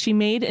 she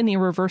made an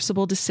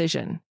irreversible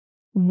decision.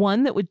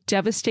 One that would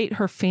devastate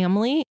her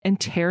family and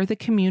tear the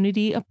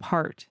community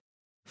apart.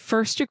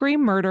 First-degree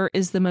murder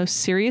is the most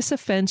serious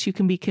offense you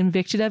can be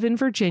convicted of in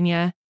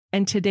Virginia,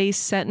 and today's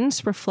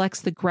sentence reflects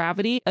the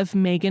gravity of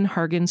Megan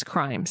Hargan's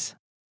crimes.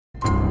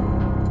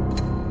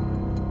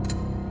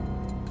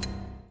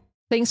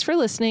 Thanks for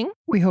listening.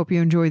 We hope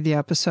you enjoyed the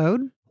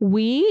episode.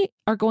 We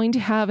are going to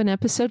have an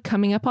episode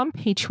coming up on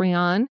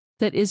Patreon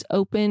that is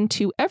open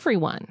to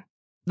everyone.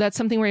 That's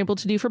something we're able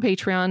to do for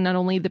Patreon. Not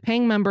only the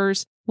paying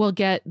members will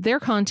get their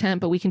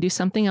content, but we can do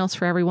something else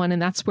for everyone.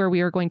 And that's where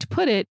we are going to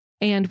put it.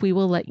 And we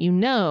will let you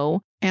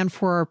know. And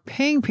for our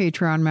paying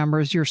Patreon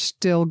members, you're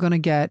still going to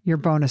get your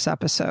bonus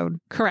episode.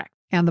 Correct.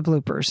 And the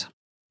bloopers,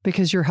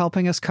 because you're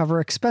helping us cover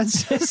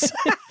expenses.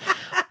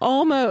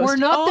 Almost. We're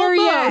not there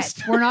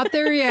yet. We're not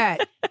there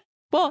yet.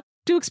 Well,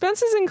 do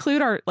expenses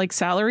include our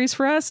salaries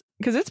for us?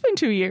 Because it's been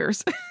 2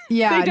 years.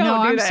 Yeah, no,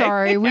 I'm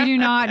sorry. We do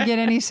not get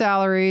any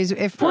salaries.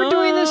 If we're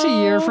doing this a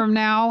year from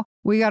now,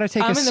 we got to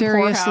take a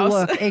serious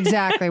look.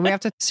 Exactly. We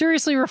have to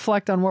seriously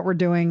reflect on what we're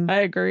doing.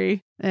 I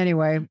agree.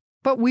 Anyway,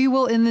 but we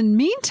will, in the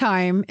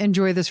meantime,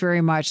 enjoy this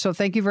very much. So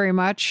thank you very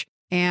much.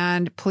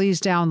 And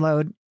please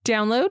download.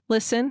 Download,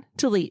 listen,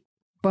 delete.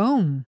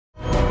 Boom.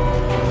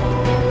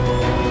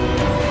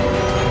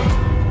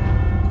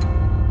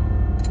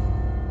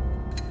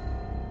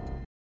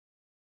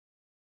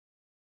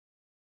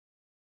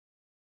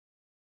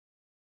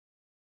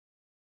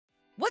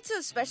 What's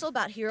so special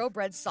about Hero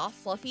Bread's soft,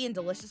 fluffy, and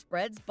delicious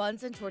breads,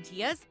 buns, and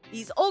tortillas?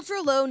 These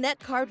ultra-low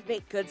net-carb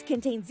baked goods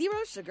contain zero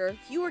sugar,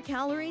 fewer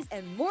calories,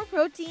 and more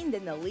protein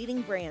than the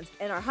leading brands,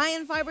 and are high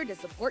in fiber to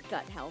support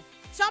gut health.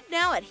 Shop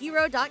now at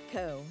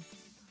hero.co.